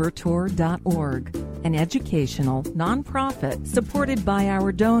thesilvertour.org, an educational nonprofit supported by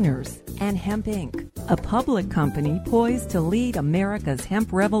our donors and Hemp Inc., a public company poised to lead America's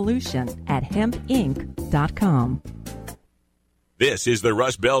hemp revolution at hempinc.com. This is the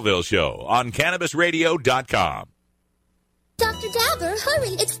Russ Belville Show on CannabisRadio.com. Dr. Dabber, hurry!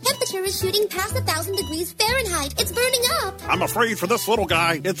 Its temperature is shooting past 1,000 degrees Fahrenheit. It's burning up. I'm afraid for this little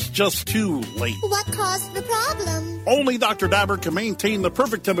guy, it's just too late. What caused the problem? Only Dr. Dabber can maintain the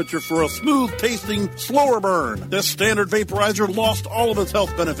perfect temperature for a smooth-tasting, slower burn. This standard vaporizer lost all of its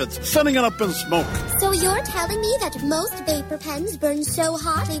health benefits, sending it up in smoke. So you're telling me that most vapor pens burn so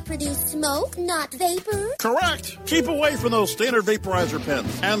hot they produce smoke, not vapor? Correct. Keep away from those standard vaporizer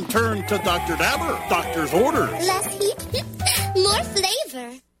pens and turn to Dr. Dabber. Doctor's orders. Less heat, more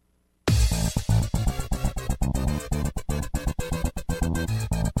flavor.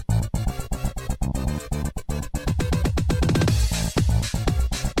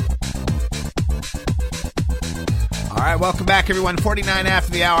 All right, welcome back, everyone. 49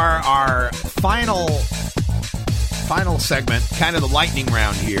 after the hour, our final segment, kind of the lightning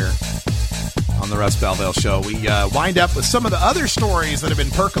round here on the Russ Belville Show. We wind up with some of the other stories that have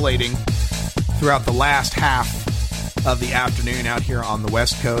been percolating throughout the last half of the afternoon out here on the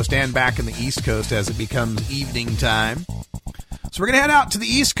West Coast and back in the East Coast as it becomes evening time. So we're going to head out to the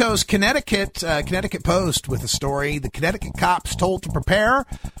East Coast, Connecticut Post with a story. The Connecticut cops told to prepare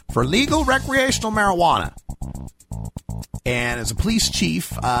for legal recreational marijuana. And as a police chief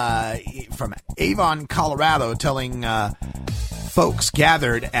from Avon, Colorado, telling folks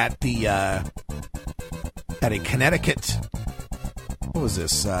gathered at a Connecticut, what was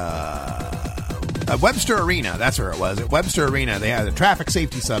this? Webster Arena, that's where it was. At Webster Arena, they had a traffic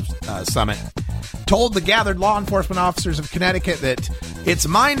safety summit. Told the gathered law enforcement officers of Connecticut that it's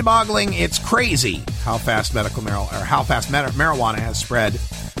mind-boggling, it's crazy how fast marijuana has spread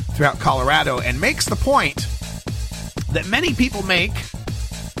throughout Colorado, and makes the point that many people make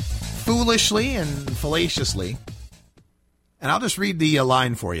foolishly and fallaciously. And I'll just read the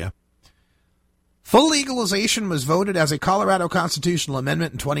line for you. Full legalization was voted as a Colorado constitutional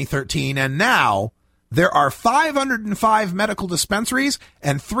amendment in 2013, and now there are 505 medical dispensaries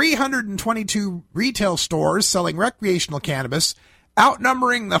and 322 retail stores selling recreational cannabis,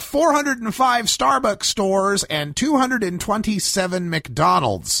 outnumbering the 405 Starbucks stores and 227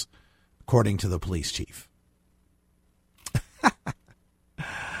 McDonald's, according to the police chief.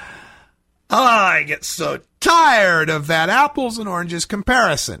 I get so tired of that apples and oranges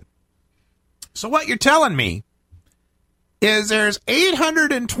comparison. So what you're telling me is there's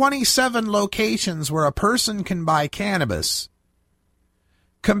 827 locations where a person can buy cannabis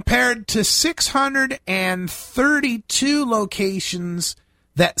compared to 632 locations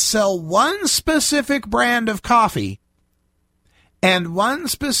that sell one specific brand of coffee and one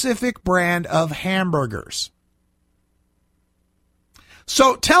specific brand of hamburgers.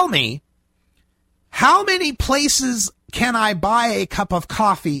 So tell me, how many places can I buy a cup of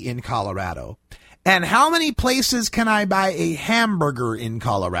coffee in Colorado? And how many places can I buy a hamburger in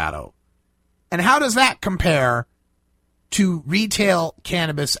Colorado? And how does that compare to retail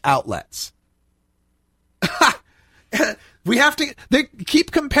cannabis outlets? They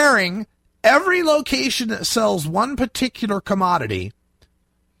keep comparing every location that sells one particular commodity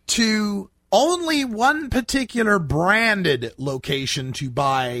to only one particular branded location to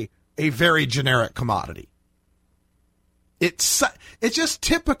buy a very generic commodity. It's just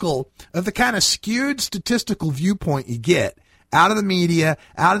typical of the kind of skewed statistical viewpoint you get out of the media,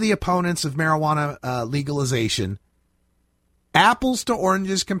 out of the opponents of marijuana legalization. Apples to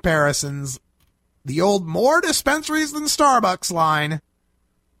oranges comparisons, the old more dispensaries than Starbucks line.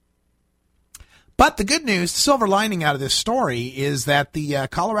 But the good news, the silver lining out of this story is that the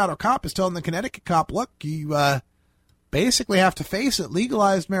Colorado cop is telling the Connecticut cop, look, you basically have to face it.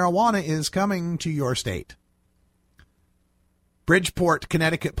 Legalized marijuana is coming to your state. Bridgeport,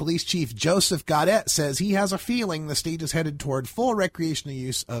 Connecticut Police Chief Joseph Gaudette says he has a feeling the state is headed toward full recreational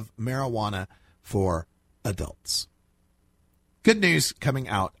use of marijuana for adults. Good news coming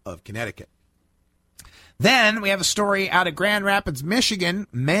out of Connecticut. Then we have a story out of Grand Rapids, Michigan.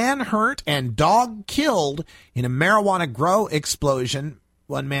 Man hurt and dog killed in a marijuana grow explosion.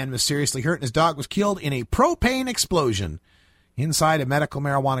 One man was seriously hurt and his dog was killed in a propane explosion inside a medical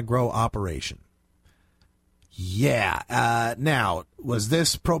marijuana grow operation. Yeah. Now, was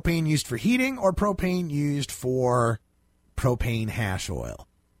this propane used for heating or propane used for propane hash oil?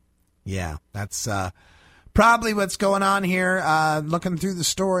 Yeah, that's probably what's going on here. Looking through the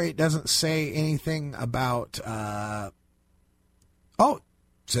story, it doesn't say anything about, it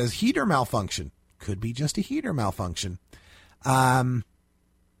says heater malfunction. Could be just a heater malfunction. But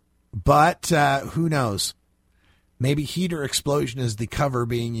who knows? Maybe heater explosion is the cover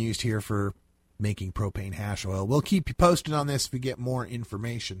being used here for making propane hash oil. We'll keep you posted on this if we get more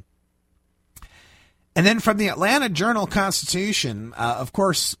information. And then from the Atlanta Journal-Constitution, of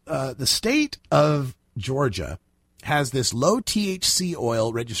course, the state of Georgia has this low THC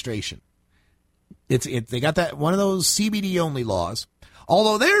oil registration. They got that one of those CBD only laws.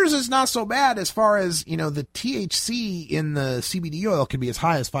 Although theirs is not so bad as far as, the THC in the CBD oil can be as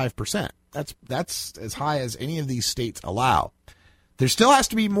high as 5%. That's as high as any of these states allow. There still has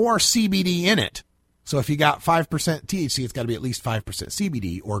to be more CBD in it. So if you got 5% THC, it's got to be at least 5%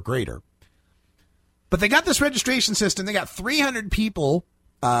 CBD or greater. But they got this registration system. They got 300 people,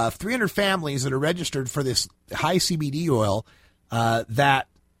 300 families that are registered for this high CBD oil that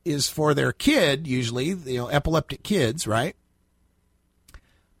is for their kid, usually, epileptic kids, right?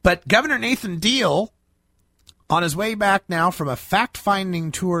 But Governor Nathan Deal, on his way back now from a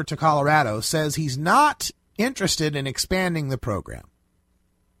fact-finding tour to Colorado, says he's not interested in expanding the program.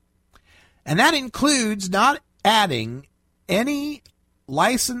 And that includes not adding any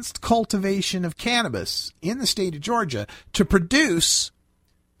licensed cultivation of cannabis in the state of Georgia to produce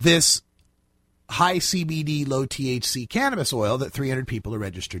this high CBD, low THC cannabis oil that 300 people are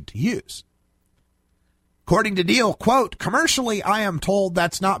registered to use. According to Deal, quote, commercially, I am told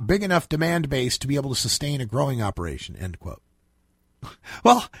that's not big enough demand base to be able to sustain a growing operation, end quote.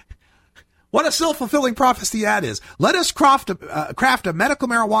 Well, what a self-fulfilling prophecy that is. Let us craft a medical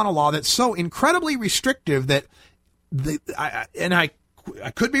marijuana law that's so incredibly restrictive that,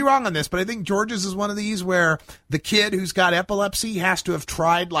 I could be wrong on this, but I think Georgia's is one of these where the kid who's got epilepsy has to have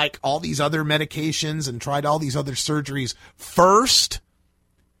tried like all these other medications and tried all these other surgeries first,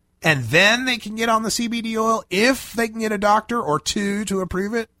 and then they can get on the CBD oil if they can get a doctor or two to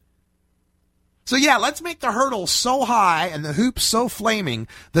approve it. So yeah, let's make the hurdle so high and the hoops so flaming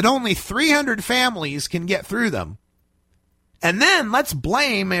that only 300 families can get through them. And then let's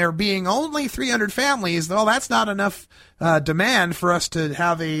blame there being only 300 families. Well, that's not enough demand for us to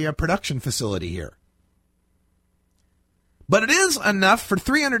have a production facility here. But it is enough for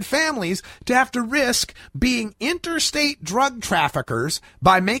 300 families to have to risk being interstate drug traffickers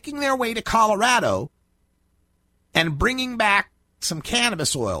by making their way to Colorado and bringing back some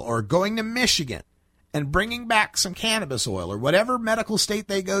cannabis oil, or going to Michigan and bringing back some cannabis oil, or whatever medical state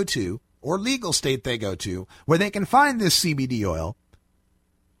they go to or legal state they go to where they can find this CBD oil.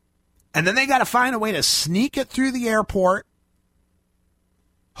 And then they got to find a way to sneak it through the airport.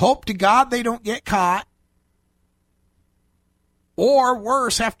 Hope to God they don't get caught. Or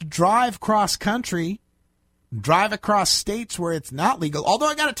worse, have to drive cross country, drive across states where it's not legal. Although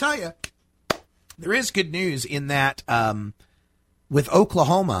I got to tell you, there is good news in that with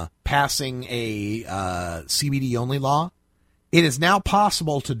Oklahoma passing a CBD-only law, it is now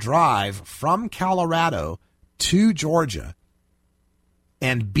possible to drive from Colorado to Georgia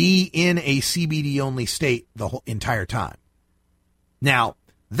and be in a CBD-only state the whole entire time. Now,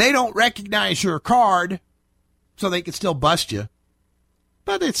 they don't recognize your card, so they can still bust you,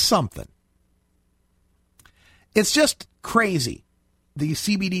 but it's something. It's just crazy, these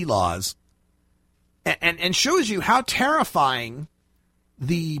CBD laws, and shows you how terrifying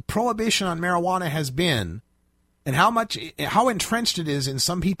the prohibition on marijuana has been, and how entrenched it is in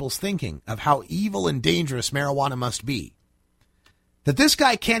some people's thinking of how evil and dangerous marijuana must be. That this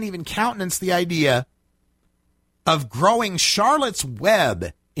guy can't even countenance the idea of growing Charlotte's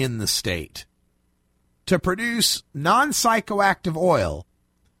Web in the state to produce non-psychoactive oil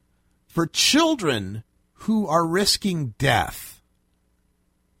for children who are risking death.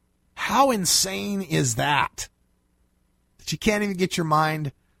 How insane is that? That you can't even get your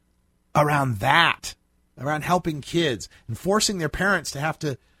mind around that, around helping kids and forcing their parents to have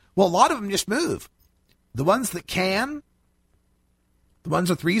to, well, a lot of them just move. The ones that can, the ones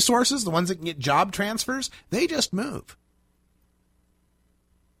with resources, the ones that can get job transfers, they just move.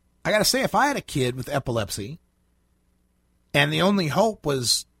 I got to say, if I had a kid with epilepsy and the only hope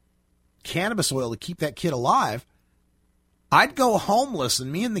was cannabis oil to keep that kid alive, I'd go homeless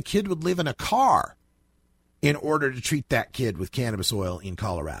and me and the kid would live in a car in order to treat that kid with cannabis oil in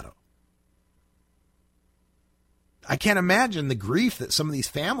Colorado. I can't imagine the grief that some of these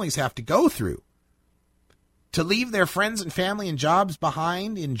families have to go through to leave their friends and family and jobs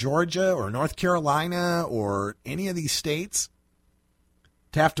behind in Georgia or North Carolina or any of these states,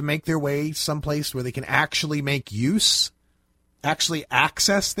 to have to make their way someplace where they can actually make use, actually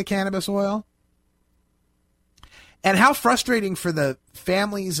access the cannabis oil. And how frustrating for the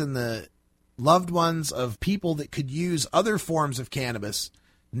families and the loved ones of people that could use other forms of cannabis,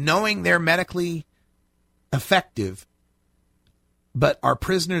 knowing they're medically effective, but are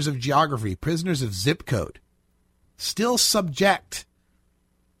prisoners of geography, prisoners of zip code, still subject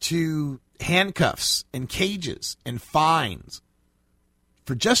to handcuffs and cages and fines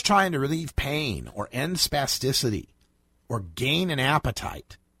for just trying to relieve pain or end spasticity or gain an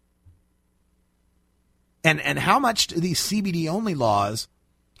appetite. And how much do these CBD-only laws,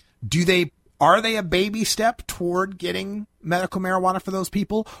 are they a baby step toward getting medical marijuana for those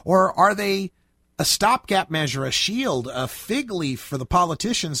people? Or are they a stopgap measure, a shield, a fig leaf for the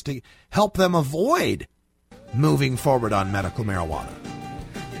politicians to help them avoid moving forward on medical marijuana?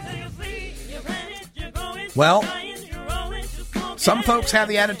 Well, some folks have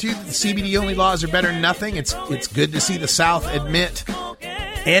the attitude that the CBD-only laws are better than nothing. It's good to see the South admit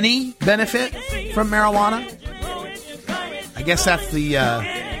any benefit from marijuana. I guess that's the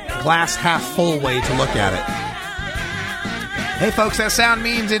glass half full way to look at it. Hey, folks, that sound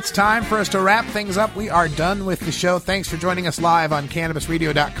means it's time for us to wrap things up. We are done with the show. Thanks for joining us live on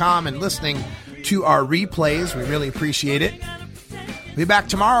CannabisRadio.com and listening to our replays. We really appreciate it. We'll be back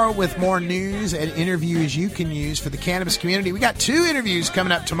tomorrow with more news and interviews you can use for the cannabis community. We got 2 interviews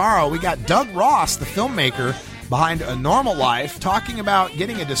coming up tomorrow. We got Doug Ross, the filmmaker behind A Normal Life, talking about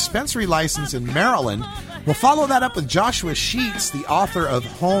getting a dispensary license in Maryland. We'll follow that up with Joshua Sheets, the author of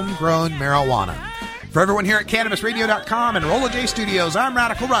Homegrown Marijuana. For everyone here at CannabisRadio.com and Rolla J Studios, I'm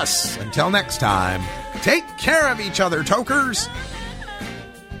Radical Russ. Until next time, take care of each other, tokers.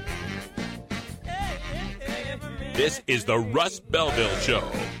 This is the Russ Belville Show.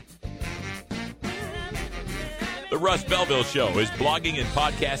 The Russ Belville Show is blogging and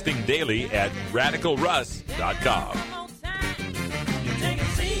podcasting daily at RadicalRuss.com. You take a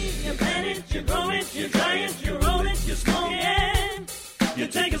seed, you plant it, you grow it, you dry it, you roll it, you smoke it. You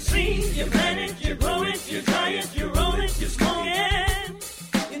take a seed, you plant it, you grow it, you dry it, you roll it, you smoke it.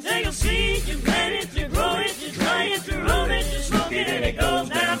 You take a seed, you plant it, you grow it, you dry it, you roll it, you smoke it, and it goes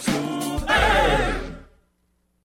down.